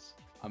 minutes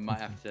I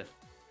might have to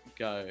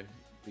go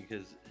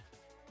because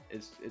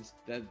it's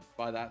that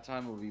by that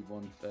time it'll be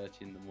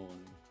 1:30 in the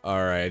morning.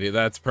 Alrighty,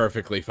 that's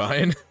perfectly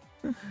fine.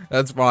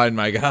 That's fine,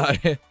 my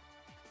guy.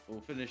 We'll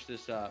finish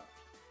this up.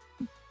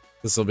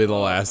 This will be the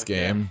last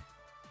game.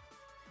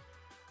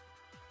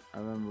 I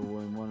remember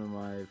when one of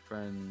my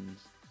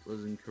friends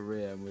was in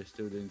Korea and we're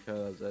still doing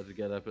collabs. I had to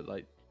get up at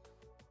like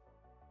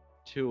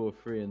 2 or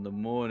 3 in the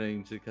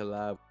morning to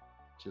collab.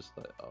 Just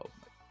like, oh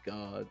my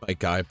god. My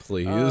guy,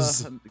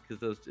 please. Because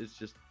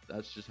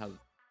that's just how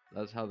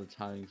the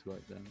timings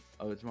work then.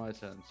 Oh, it's my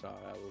turn. Sorry,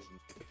 I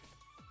wasn't.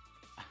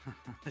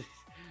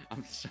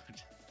 I'm so.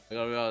 I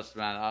gotta be honest,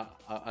 man.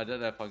 I don't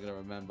know if I'm gonna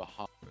remember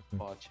half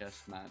our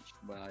chess match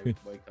when I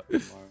wake up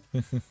tomorrow.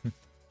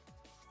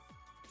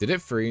 Did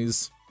it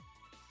freeze?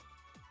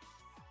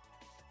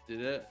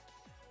 Did it?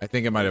 I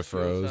think it might have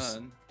froze.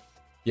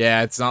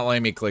 Yeah, it's not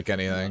letting me click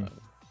anything. No.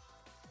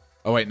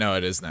 Oh wait, no,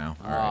 it is now.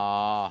 All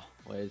right.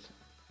 Wait.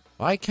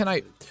 Why can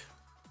I?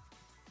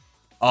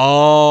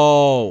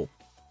 Oh.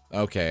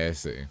 Okay, I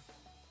see.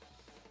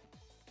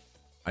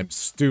 I'm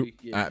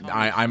stupid.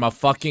 I'm a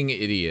fucking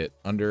idiot.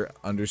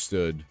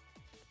 Understood.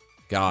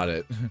 Got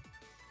it.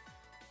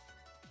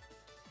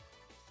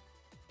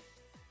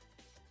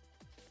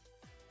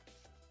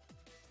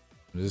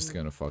 I'm just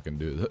gonna fucking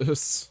do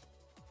this.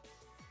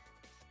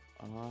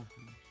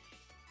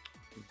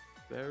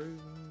 Very right.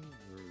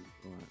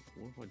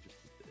 What if I just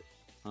did this?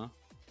 Huh?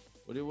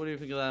 What do you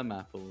think of that,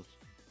 Mapples?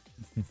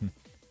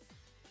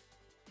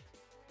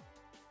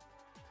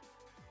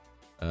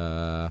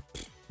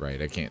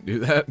 Right, I can't do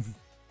that.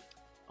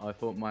 I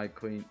thought my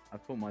queen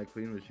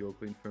was your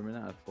queen for a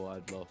minute. I thought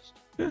I'd lost.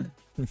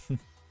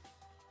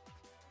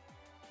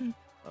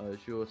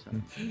 It's your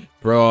turn.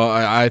 Bro,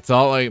 I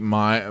thought like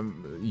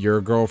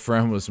your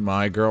girlfriend was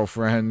my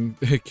girlfriend.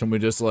 Can we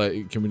just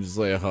like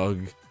a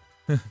hug?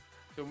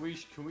 Can we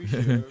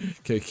share?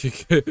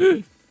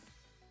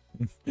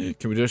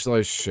 Can we just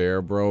like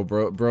share,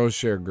 bro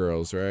share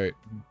girls, right?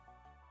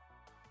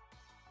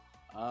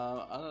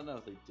 I don't know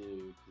if they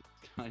do.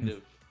 It's kind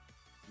of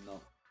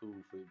not cool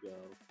for a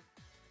girl.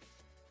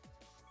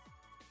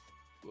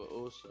 But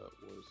also,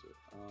 what was it?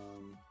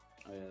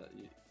 Oh yeah,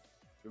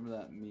 remember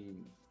that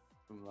meme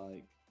from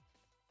like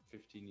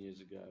 15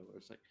 years ago where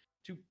it's like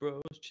two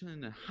bros chilling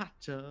in a hot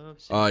tub.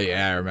 Oh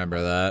yeah, I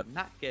remember that.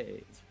 Not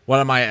gay.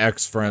 One of my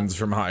ex-friends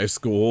from high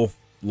school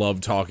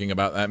loved talking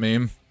about that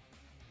meme.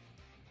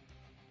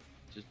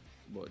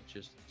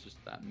 Just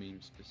that meme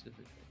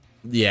specifically?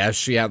 Yeah,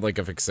 she had like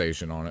a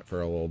fixation on it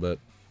for a little bit.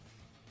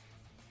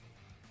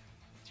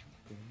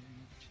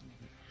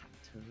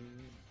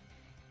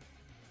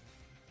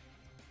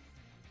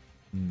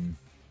 Hmm.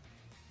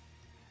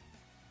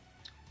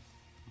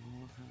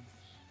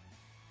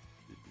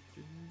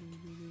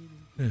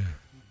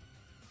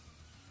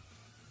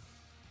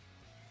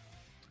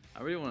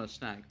 I really want a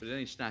snack, but the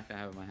only snack I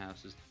have in my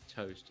house is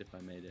toast if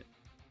I made it.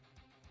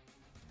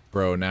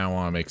 Bro, now I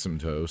want to make some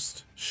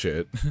toast.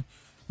 Shit. I'm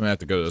gonna have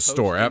to go to the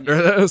store after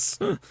this.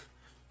 I'm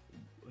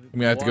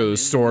gonna have to go to the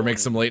store, make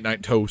some late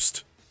night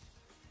toast.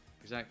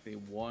 Exactly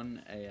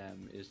 1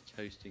 a.m. is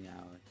toasting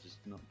hour. Just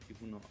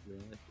people not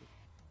realize it.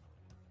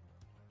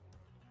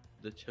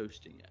 The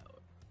toasting hour.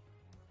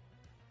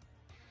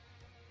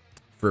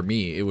 For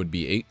me, it would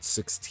be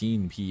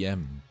 8:16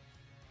 p.m.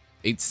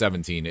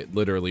 8:17. It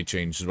literally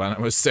changed when I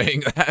was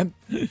saying that.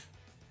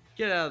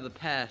 Get out of the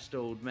past,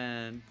 old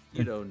man.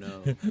 You don't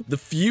know. The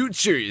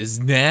future is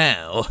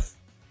now.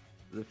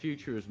 The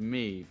future is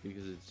me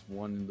because it's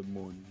 1 in the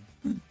morning.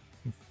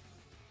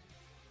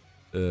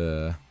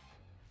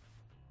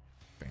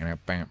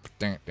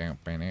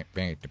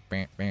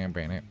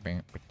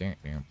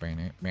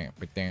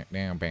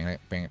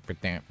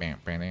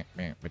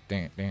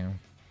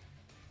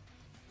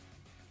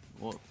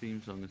 What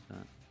theme song is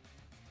that?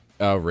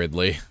 Oh,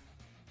 Ridley.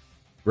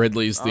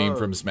 Ridley's theme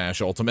from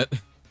Smash Ultimate.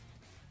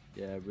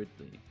 Yeah,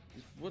 Ridley.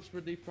 What's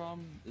Ridley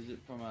from? Is it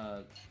from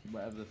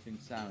whatever the thing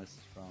Samus is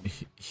from?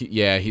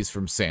 Yeah, he's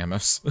from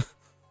Samus.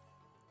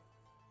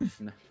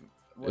 No,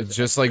 it's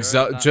just like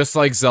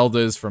Zelda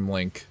is from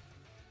Link.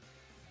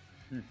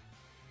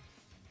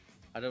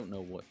 I don't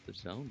know what the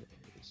Zelda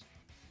is.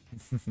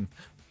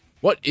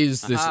 What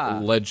is this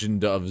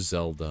Legend of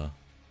Zelda?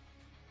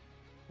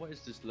 What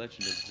is this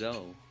Legend of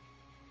Zelda?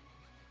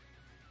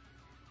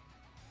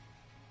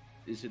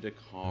 Is it a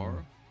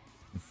car?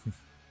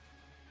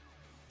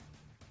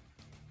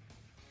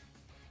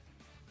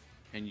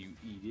 Can you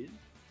eat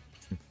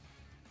it?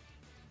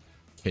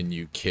 Can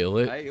you kill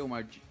it? I ate all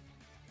my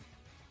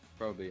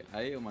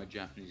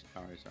Japanese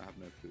curry, so I have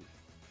no food.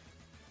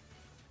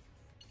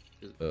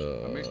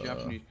 I made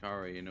Japanese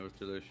curry and it was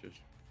delicious.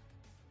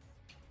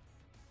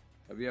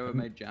 Have you ever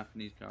made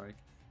Japanese curry?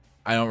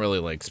 I don't really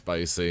like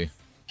spicy.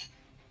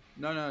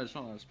 No, it's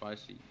not that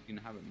spicy. You can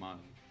have it mild.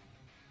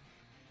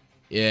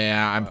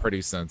 Yeah, I'm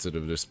pretty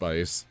sensitive to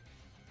spice.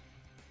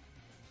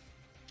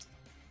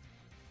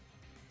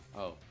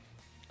 Oh.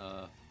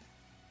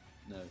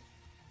 No.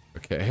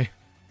 Okay.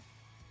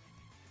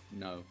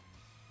 No.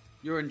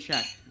 You're in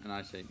check, and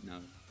I say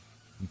no.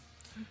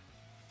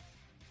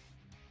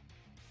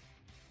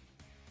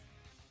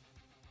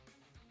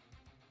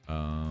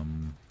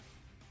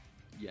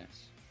 Yes.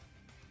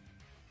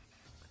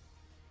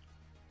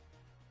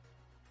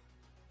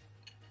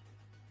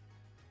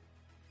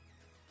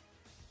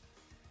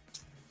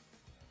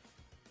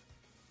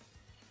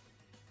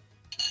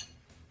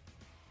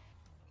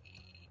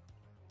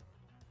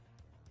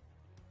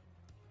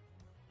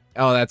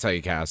 Oh, that's how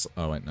you cast.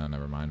 Oh, wait, no,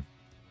 never mind.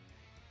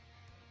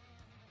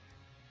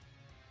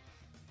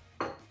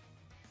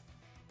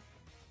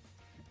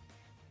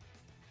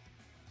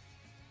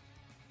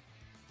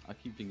 I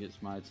keep thinking it's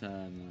my turn,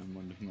 and I'm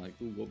wondering like,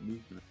 ooh, what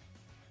movement?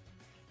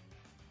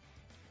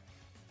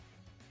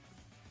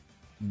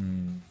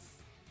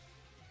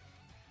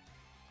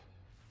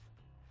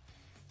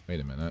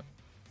 Wait a minute.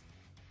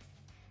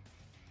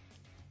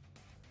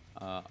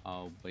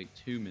 I'll wait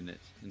 2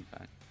 minutes. In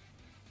fact.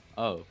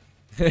 Oh.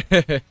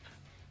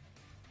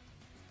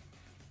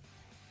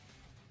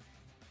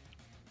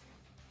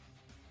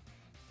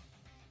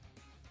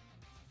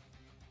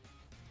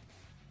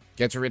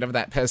 Get rid of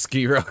that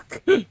pesky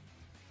rook.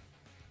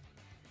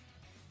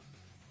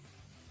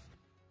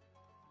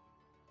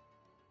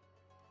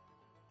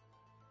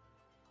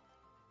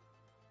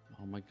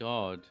 Oh my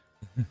god.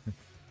 It's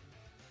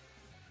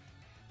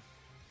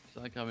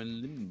like I'm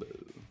in limbo.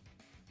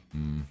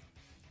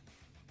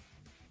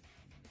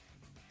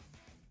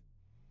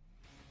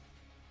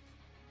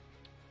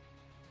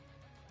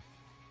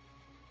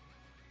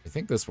 I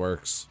think this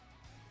works.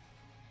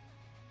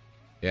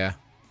 Yeah.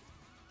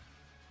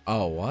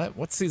 Oh, what?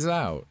 What's these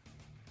out?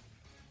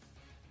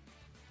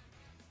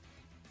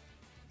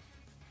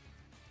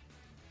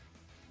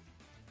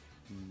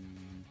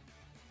 I'm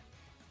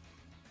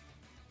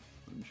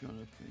trying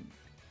to think.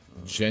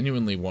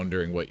 Genuinely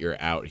wondering what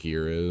your out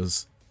here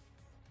is.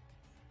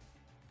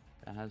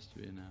 That has to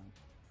be an out.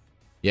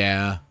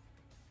 Yeah.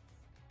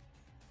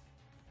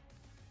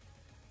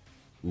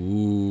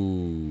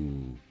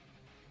 Ooh.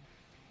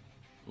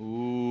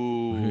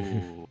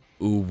 Ooh.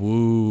 Ooh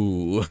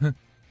woo.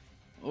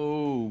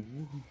 Oh.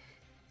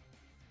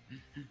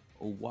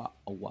 Oh wow.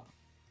 Oh wow.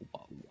 Oh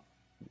wow.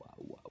 Wow.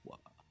 Wow. Wow.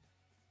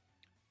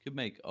 Could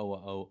make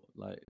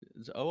like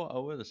is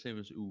owa the same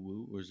as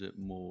uwu, or is it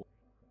more?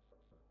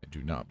 I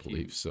do not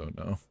believe so,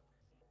 no.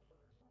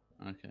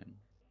 Okay.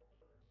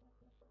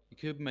 You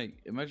could make.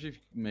 Imagine if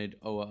you made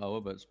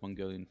owa, but it's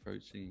Mongolian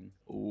throat singing.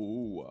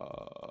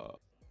 Oh.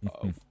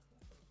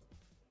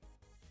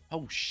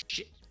 Oh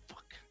shit!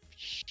 Fuck!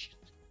 Shit!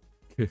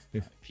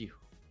 Phew.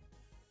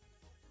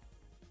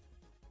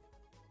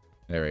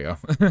 There we go.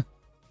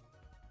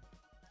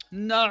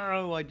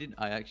 No, I didn't.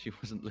 I actually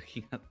wasn't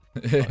looking at.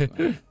 Fuck,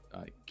 man.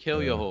 Alright,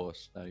 kill your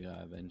horse. There you go.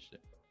 I avenged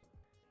it.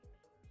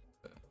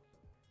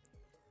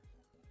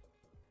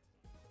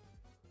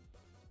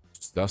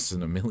 Dust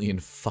in a million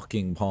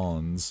fucking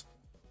pawns.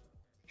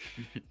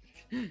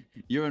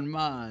 You're in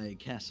my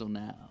castle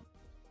now.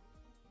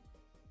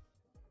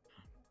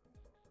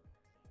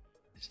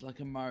 It's like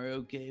a Mario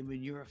game,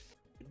 and you're a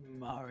fucking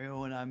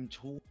Mario, and I'm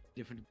totally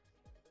different.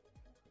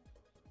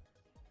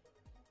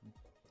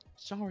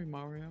 Sorry,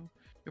 Mario.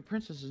 Your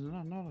princess is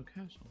not a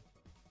castle.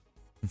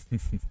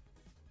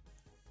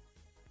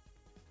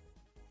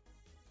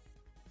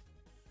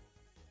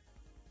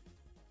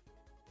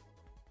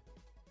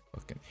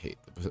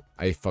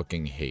 I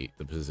fucking hate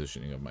the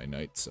positioning of my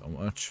knight so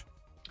much.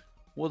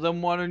 Well,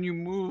 then why don't you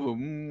move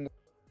him?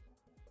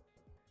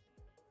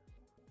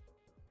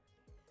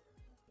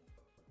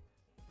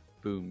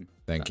 Boom.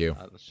 Thank you.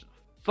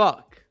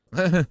 Fuck.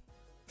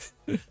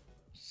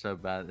 So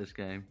bad at this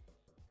game.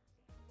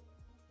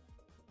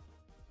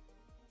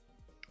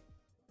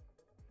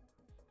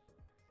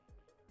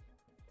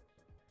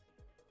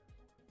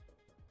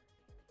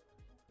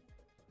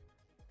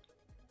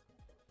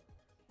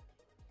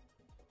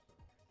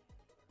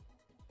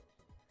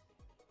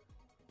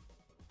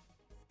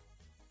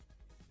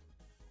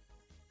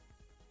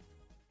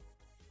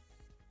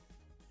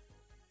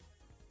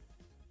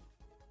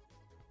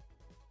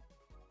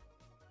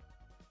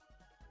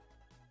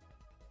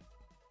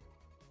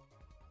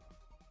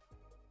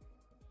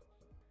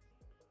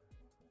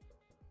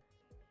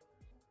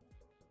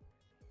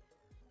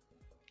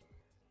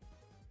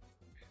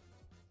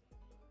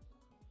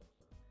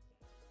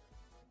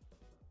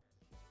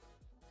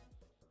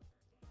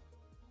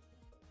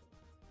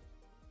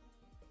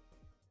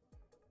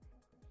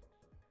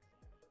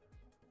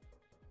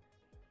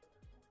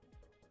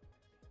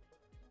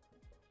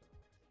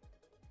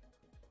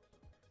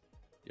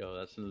 Yo,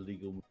 that's an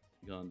illegal move.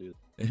 You can't do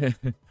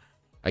that.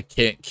 I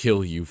can't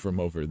kill you from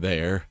over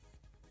there.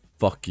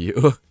 Fuck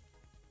you.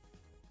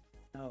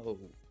 No.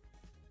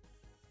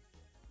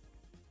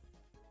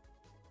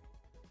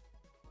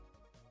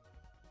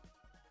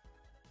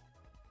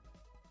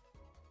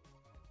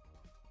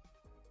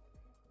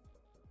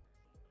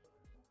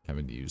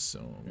 Having to use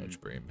so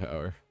much brain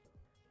power.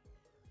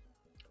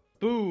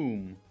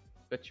 Boom!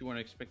 Bet you weren't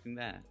expecting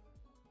that.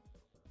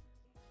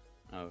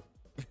 Oh,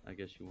 I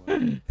guess you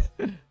weren't.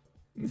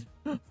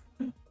 Right,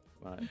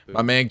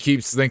 my man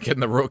keeps thinking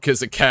the rook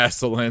is a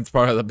castle and it's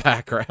part of the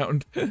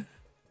background.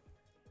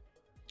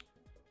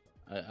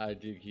 I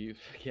do keep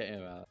forgetting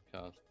about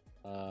that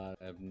castle. I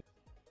have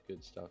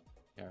good stuff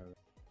to carry.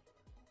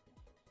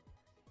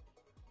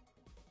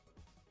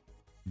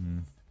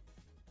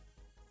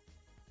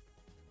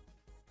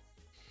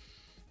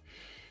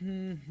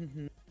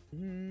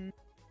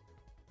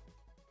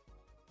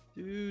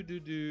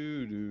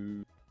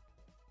 Do.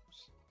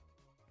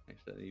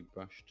 Accidentally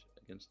brushed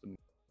against the.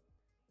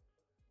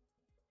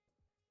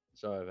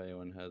 Sorry if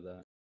anyone heard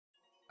that.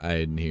 I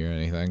didn't hear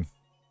anything.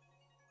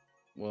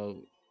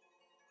 Well,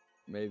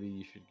 maybe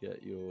you should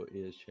get your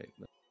ears checked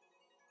then.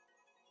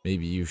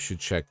 Maybe you should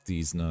check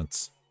these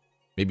nuts.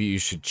 Maybe you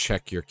should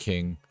check your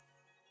king.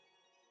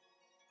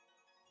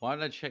 Why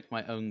did I check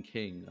my own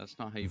king? That's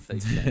not how you play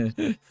chess.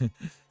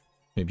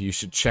 Maybe you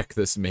should check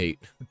this mate.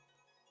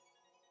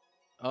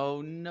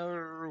 Oh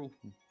no!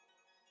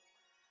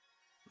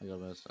 I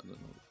don't know.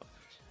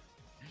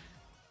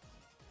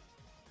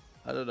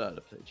 I don't know how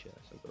to play chess.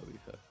 I've got to be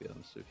perfectly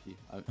honest with you.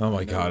 Oh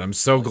my god! I'm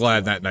so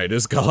glad that knight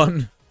is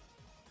gone.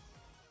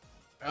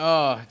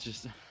 Oh,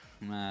 just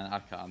man, I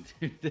can't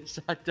do this.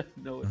 I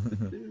don't know what to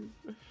do.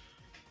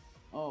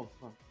 Oh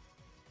fuck!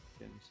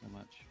 Getting so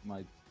much.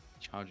 My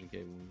charging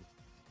cable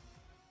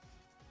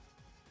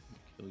will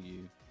kill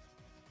you.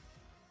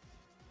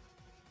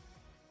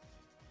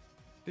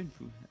 Been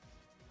through it.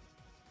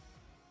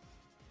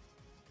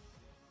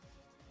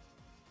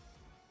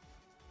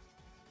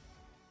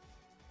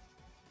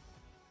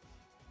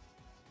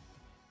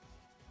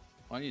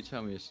 Why don't you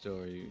tell me a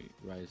story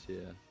right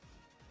here?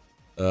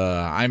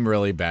 I'm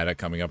really bad at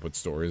coming up with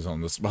stories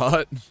on the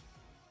spot.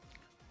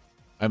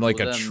 I'm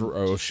like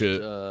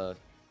atrocious.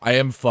 I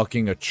am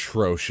fucking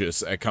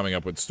atrocious at coming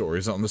up with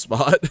stories on the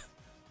spot.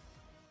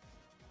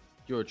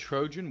 You're a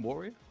Trojan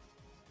warrior?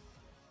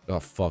 Oh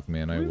fuck,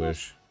 man! I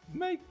wish.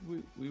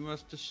 We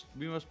must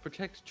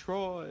protect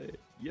Troy.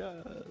 Yes.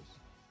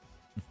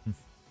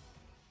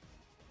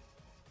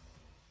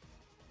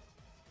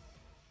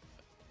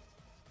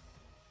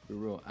 The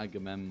real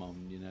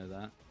Agamemnon, you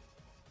know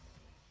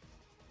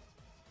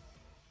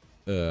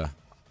that?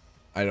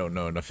 I don't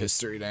know enough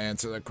history to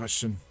answer that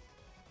question.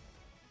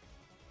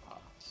 Ah,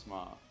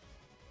 smart.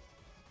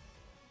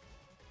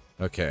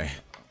 Okay.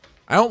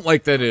 I don't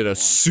like that it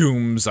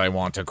assumes I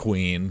want a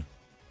queen.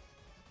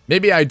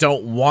 Maybe I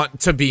don't want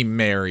to be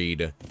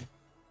married.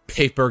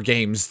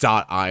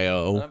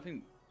 Papergames.io. I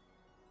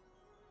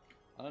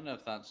don't know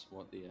if that's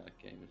what the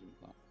game is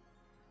implying.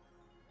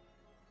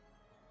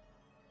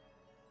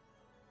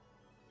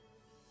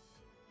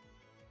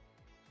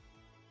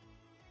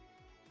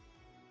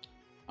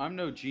 I'm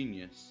no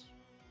genius.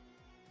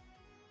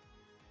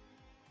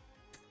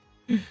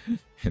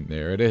 And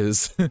there it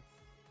is.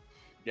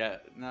 Yeah,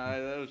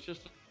 no, that was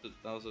just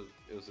I was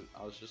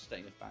just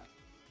stating a fact.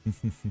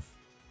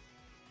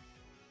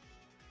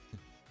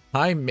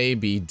 I may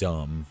be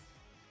dumb.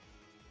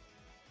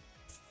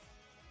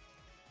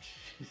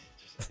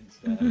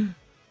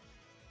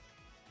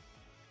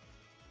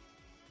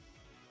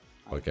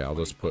 Okay, I'll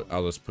just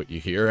put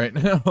you here right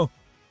now. I'll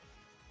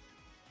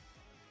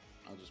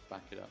just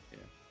back it up here.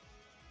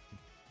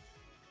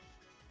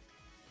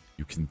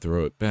 You can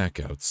throw it back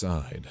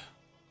outside.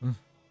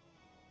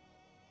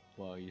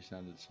 Wow, you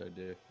sounded so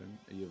different.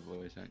 Are you a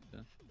voice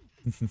actor?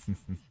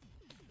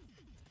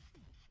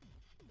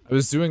 I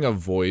was doing a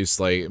voice,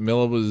 like,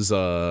 Milla was,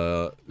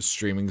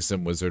 streaming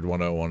some Wizard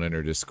 101 in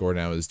her Discord,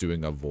 and I was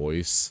doing a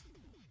voice.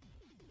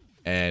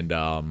 And,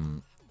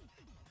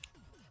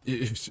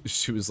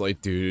 she was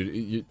like,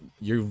 dude,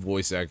 your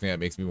voice acting, that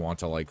makes me want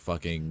to, like,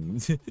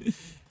 fucking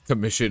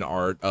commission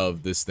art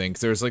of this thing.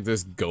 'Cause there's, like,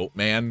 this goat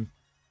man.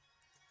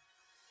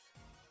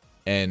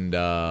 And,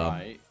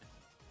 right.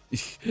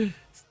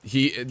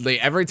 he,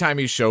 like, every time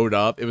he showed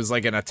up, it was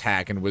like an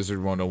attack in Wizard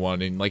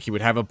 101, and, like, he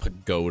would have a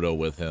pagoda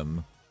with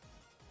him.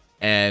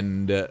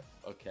 And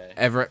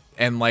okay.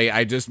 Like,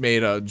 I just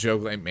made a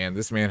joke like, man,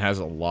 this man has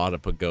a lot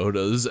of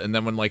pagodas. And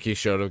then when, like, he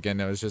showed up again,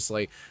 I was just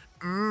like,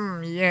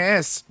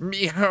 yes,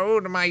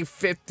 behold my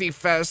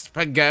 51st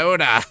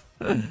pagoda.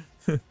 Oh,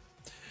 wow.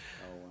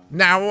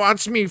 Now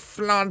watch me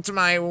flaunt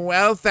my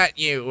wealth at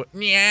you.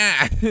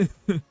 Yeah.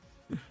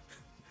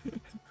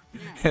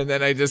 And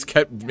then I just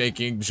kept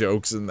making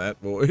jokes in that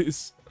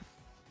voice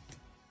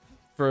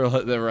for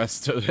the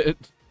rest of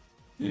it.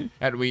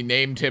 And we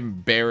named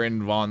him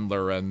Baron von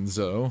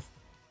Lorenzo.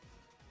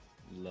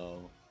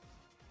 Low.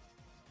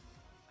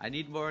 I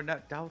need more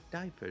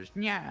diapers.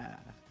 Yeah.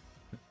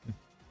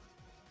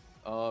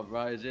 Oh,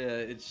 right, yeah,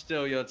 it's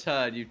still your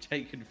turn. You've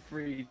taken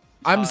 3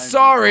 I'm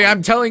sorry,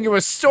 I'm telling you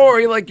a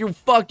story like you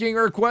fucking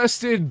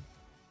requested,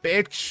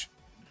 bitch.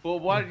 Well,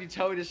 why don't you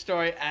tell me the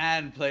story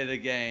and play the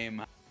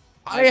game?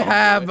 I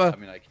have I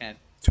mean, I can't.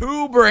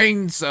 2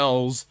 brain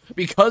cells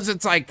because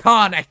it's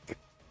iconic.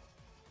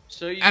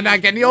 So you and I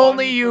can one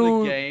only for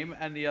use the game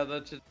and the other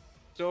to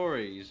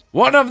stories.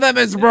 One of them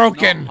is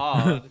broken.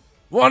 Not hard.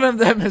 One of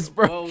them is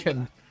broken.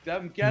 Well,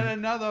 then get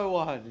another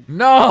one.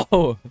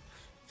 No.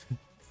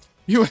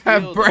 You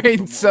have Steal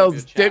brain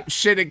cells, chat.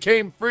 dipshit. It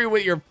came free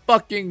with your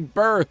fucking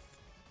birth.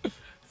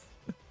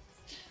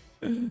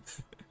 Go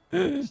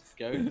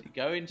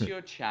into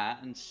your chat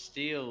and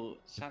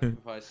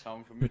sacrifice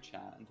someone from your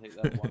chat and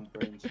take that 1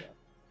 brain cell.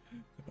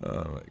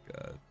 Oh my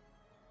god.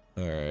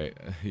 All right,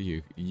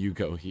 you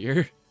go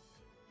here.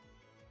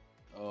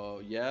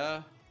 Oh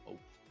yeah.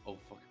 Oh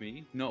fuck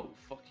me. No,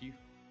 fuck you.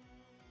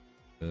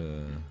 I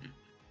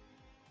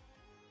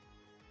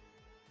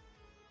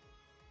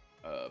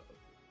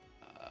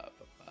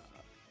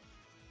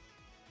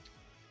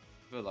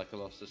feel like I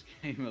lost this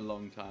game a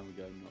long time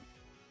ago. Is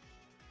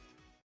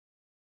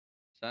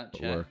that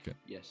check? Working.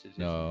 Yes, it is.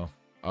 No.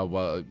 Oh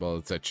well,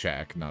 it's a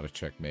check, not a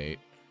checkmate.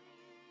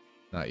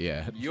 Not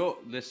yet.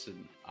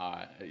 Listen.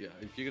 Yeah,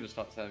 if you're gonna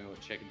start telling me what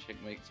chicken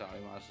makes, I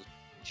might as well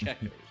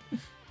checkers.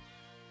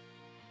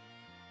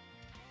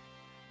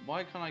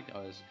 Why can't I?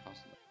 Oh, there's a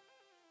castle.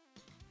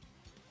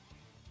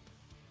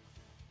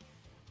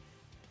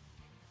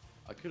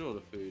 I could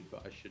order food,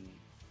 but I shouldn't.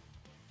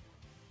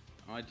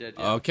 Am I dead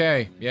yet?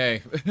 Okay,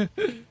 yay.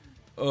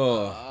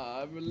 Oh.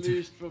 I'm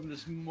released from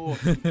this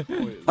mortal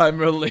coil. I'm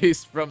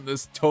released from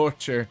this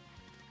torture.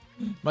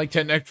 My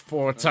Connect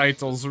 4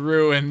 title's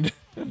ruined.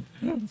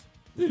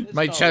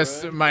 My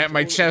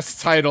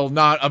chess title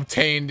not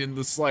obtained in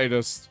the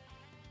slightest.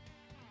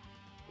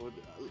 Well,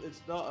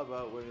 it's not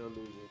about when you're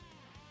losing.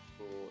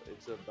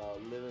 It's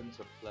about living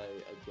to play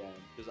again.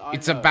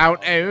 It's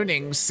about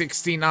owning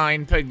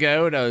 69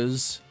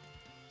 pagodas.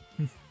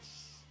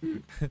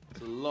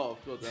 It's a lot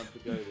of goddamn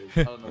pagodas.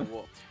 I don't know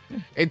what.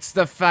 It's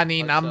the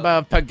funny number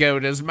of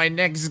pagodas. My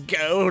next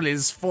goal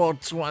is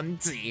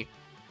 420.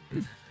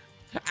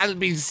 I'll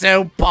be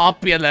so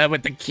popular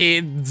with the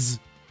kids.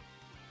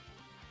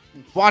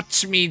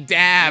 Watch me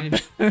dab.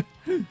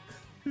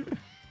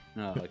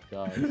 Oh,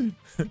 God.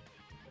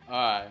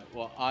 Alright,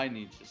 well, I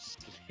need to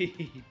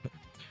sleep.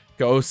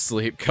 Go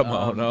sleep,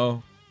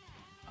 Kimono.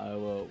 I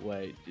will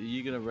wait. Are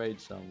you gonna raid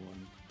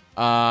someone?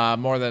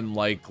 More than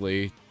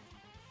likely.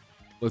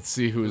 Let's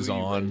see who's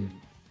on.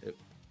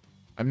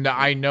 Raiding?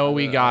 I know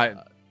we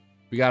got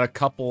a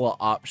couple of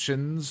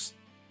options.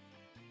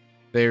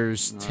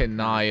 There's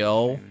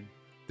Tenile.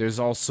 There's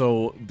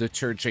also the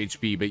Church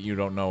HB, but you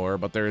don't know her.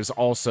 But there's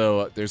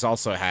also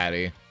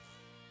Hattie.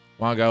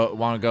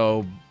 Wanna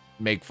go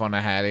make fun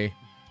of Hattie?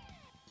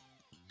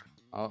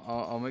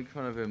 I'll make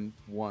fun of him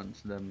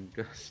once, then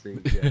go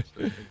sleep. Yes.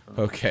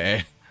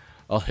 Okay,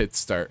 I'll hit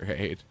start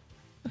raid.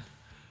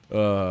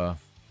 Okie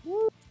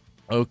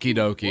dokie.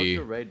 What's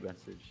your raid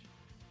message?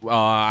 Well,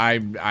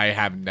 I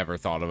have never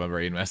thought of a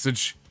raid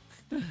message.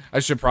 I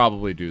should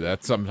probably do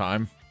that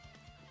sometime.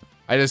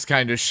 I just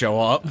kind of show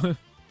up.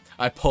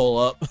 I pull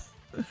up.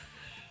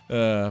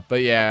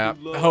 But yeah,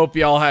 hope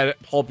y'all had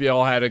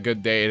a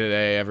good day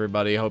today,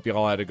 everybody. Hope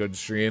y'all had a good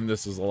stream.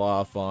 This was a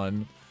lot of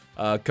fun.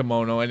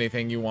 Kimono,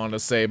 anything you want to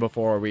say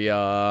before we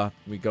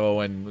go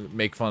and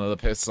make fun of the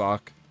piss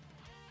sock?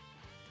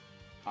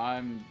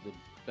 I'm the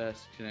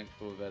best Connect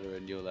 4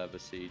 veteran you'll ever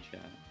see,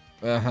 chat.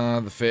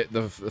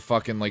 The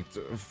fucking like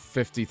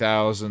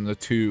 50,000. The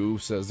 2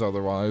 says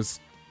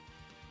otherwise.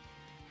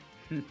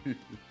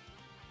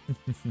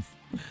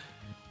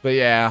 But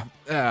yeah,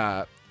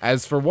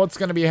 as for what's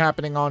gonna be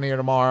happening on here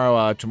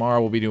tomorrow,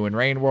 tomorrow we'll be doing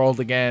Rain World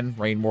again,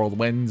 Rain World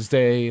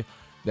Wednesday.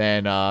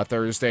 Then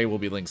Thursday will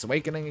be Link's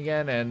Awakening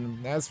again.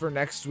 And as for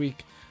next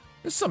week,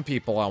 there's some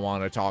people I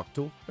want to talk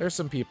to. There's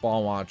some people I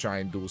want to try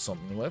and do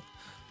something with.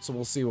 So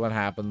we'll see what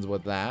happens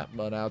with that.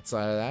 But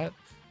outside of that,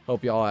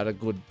 hope y'all had a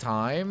good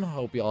time.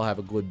 Hope y'all have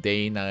a good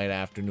day, night,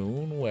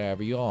 afternoon,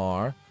 wherever you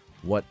are.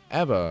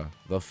 Whatever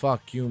the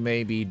fuck you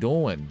may be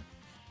doing.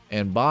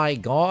 And by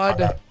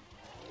God,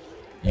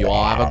 you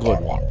all have a good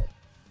one.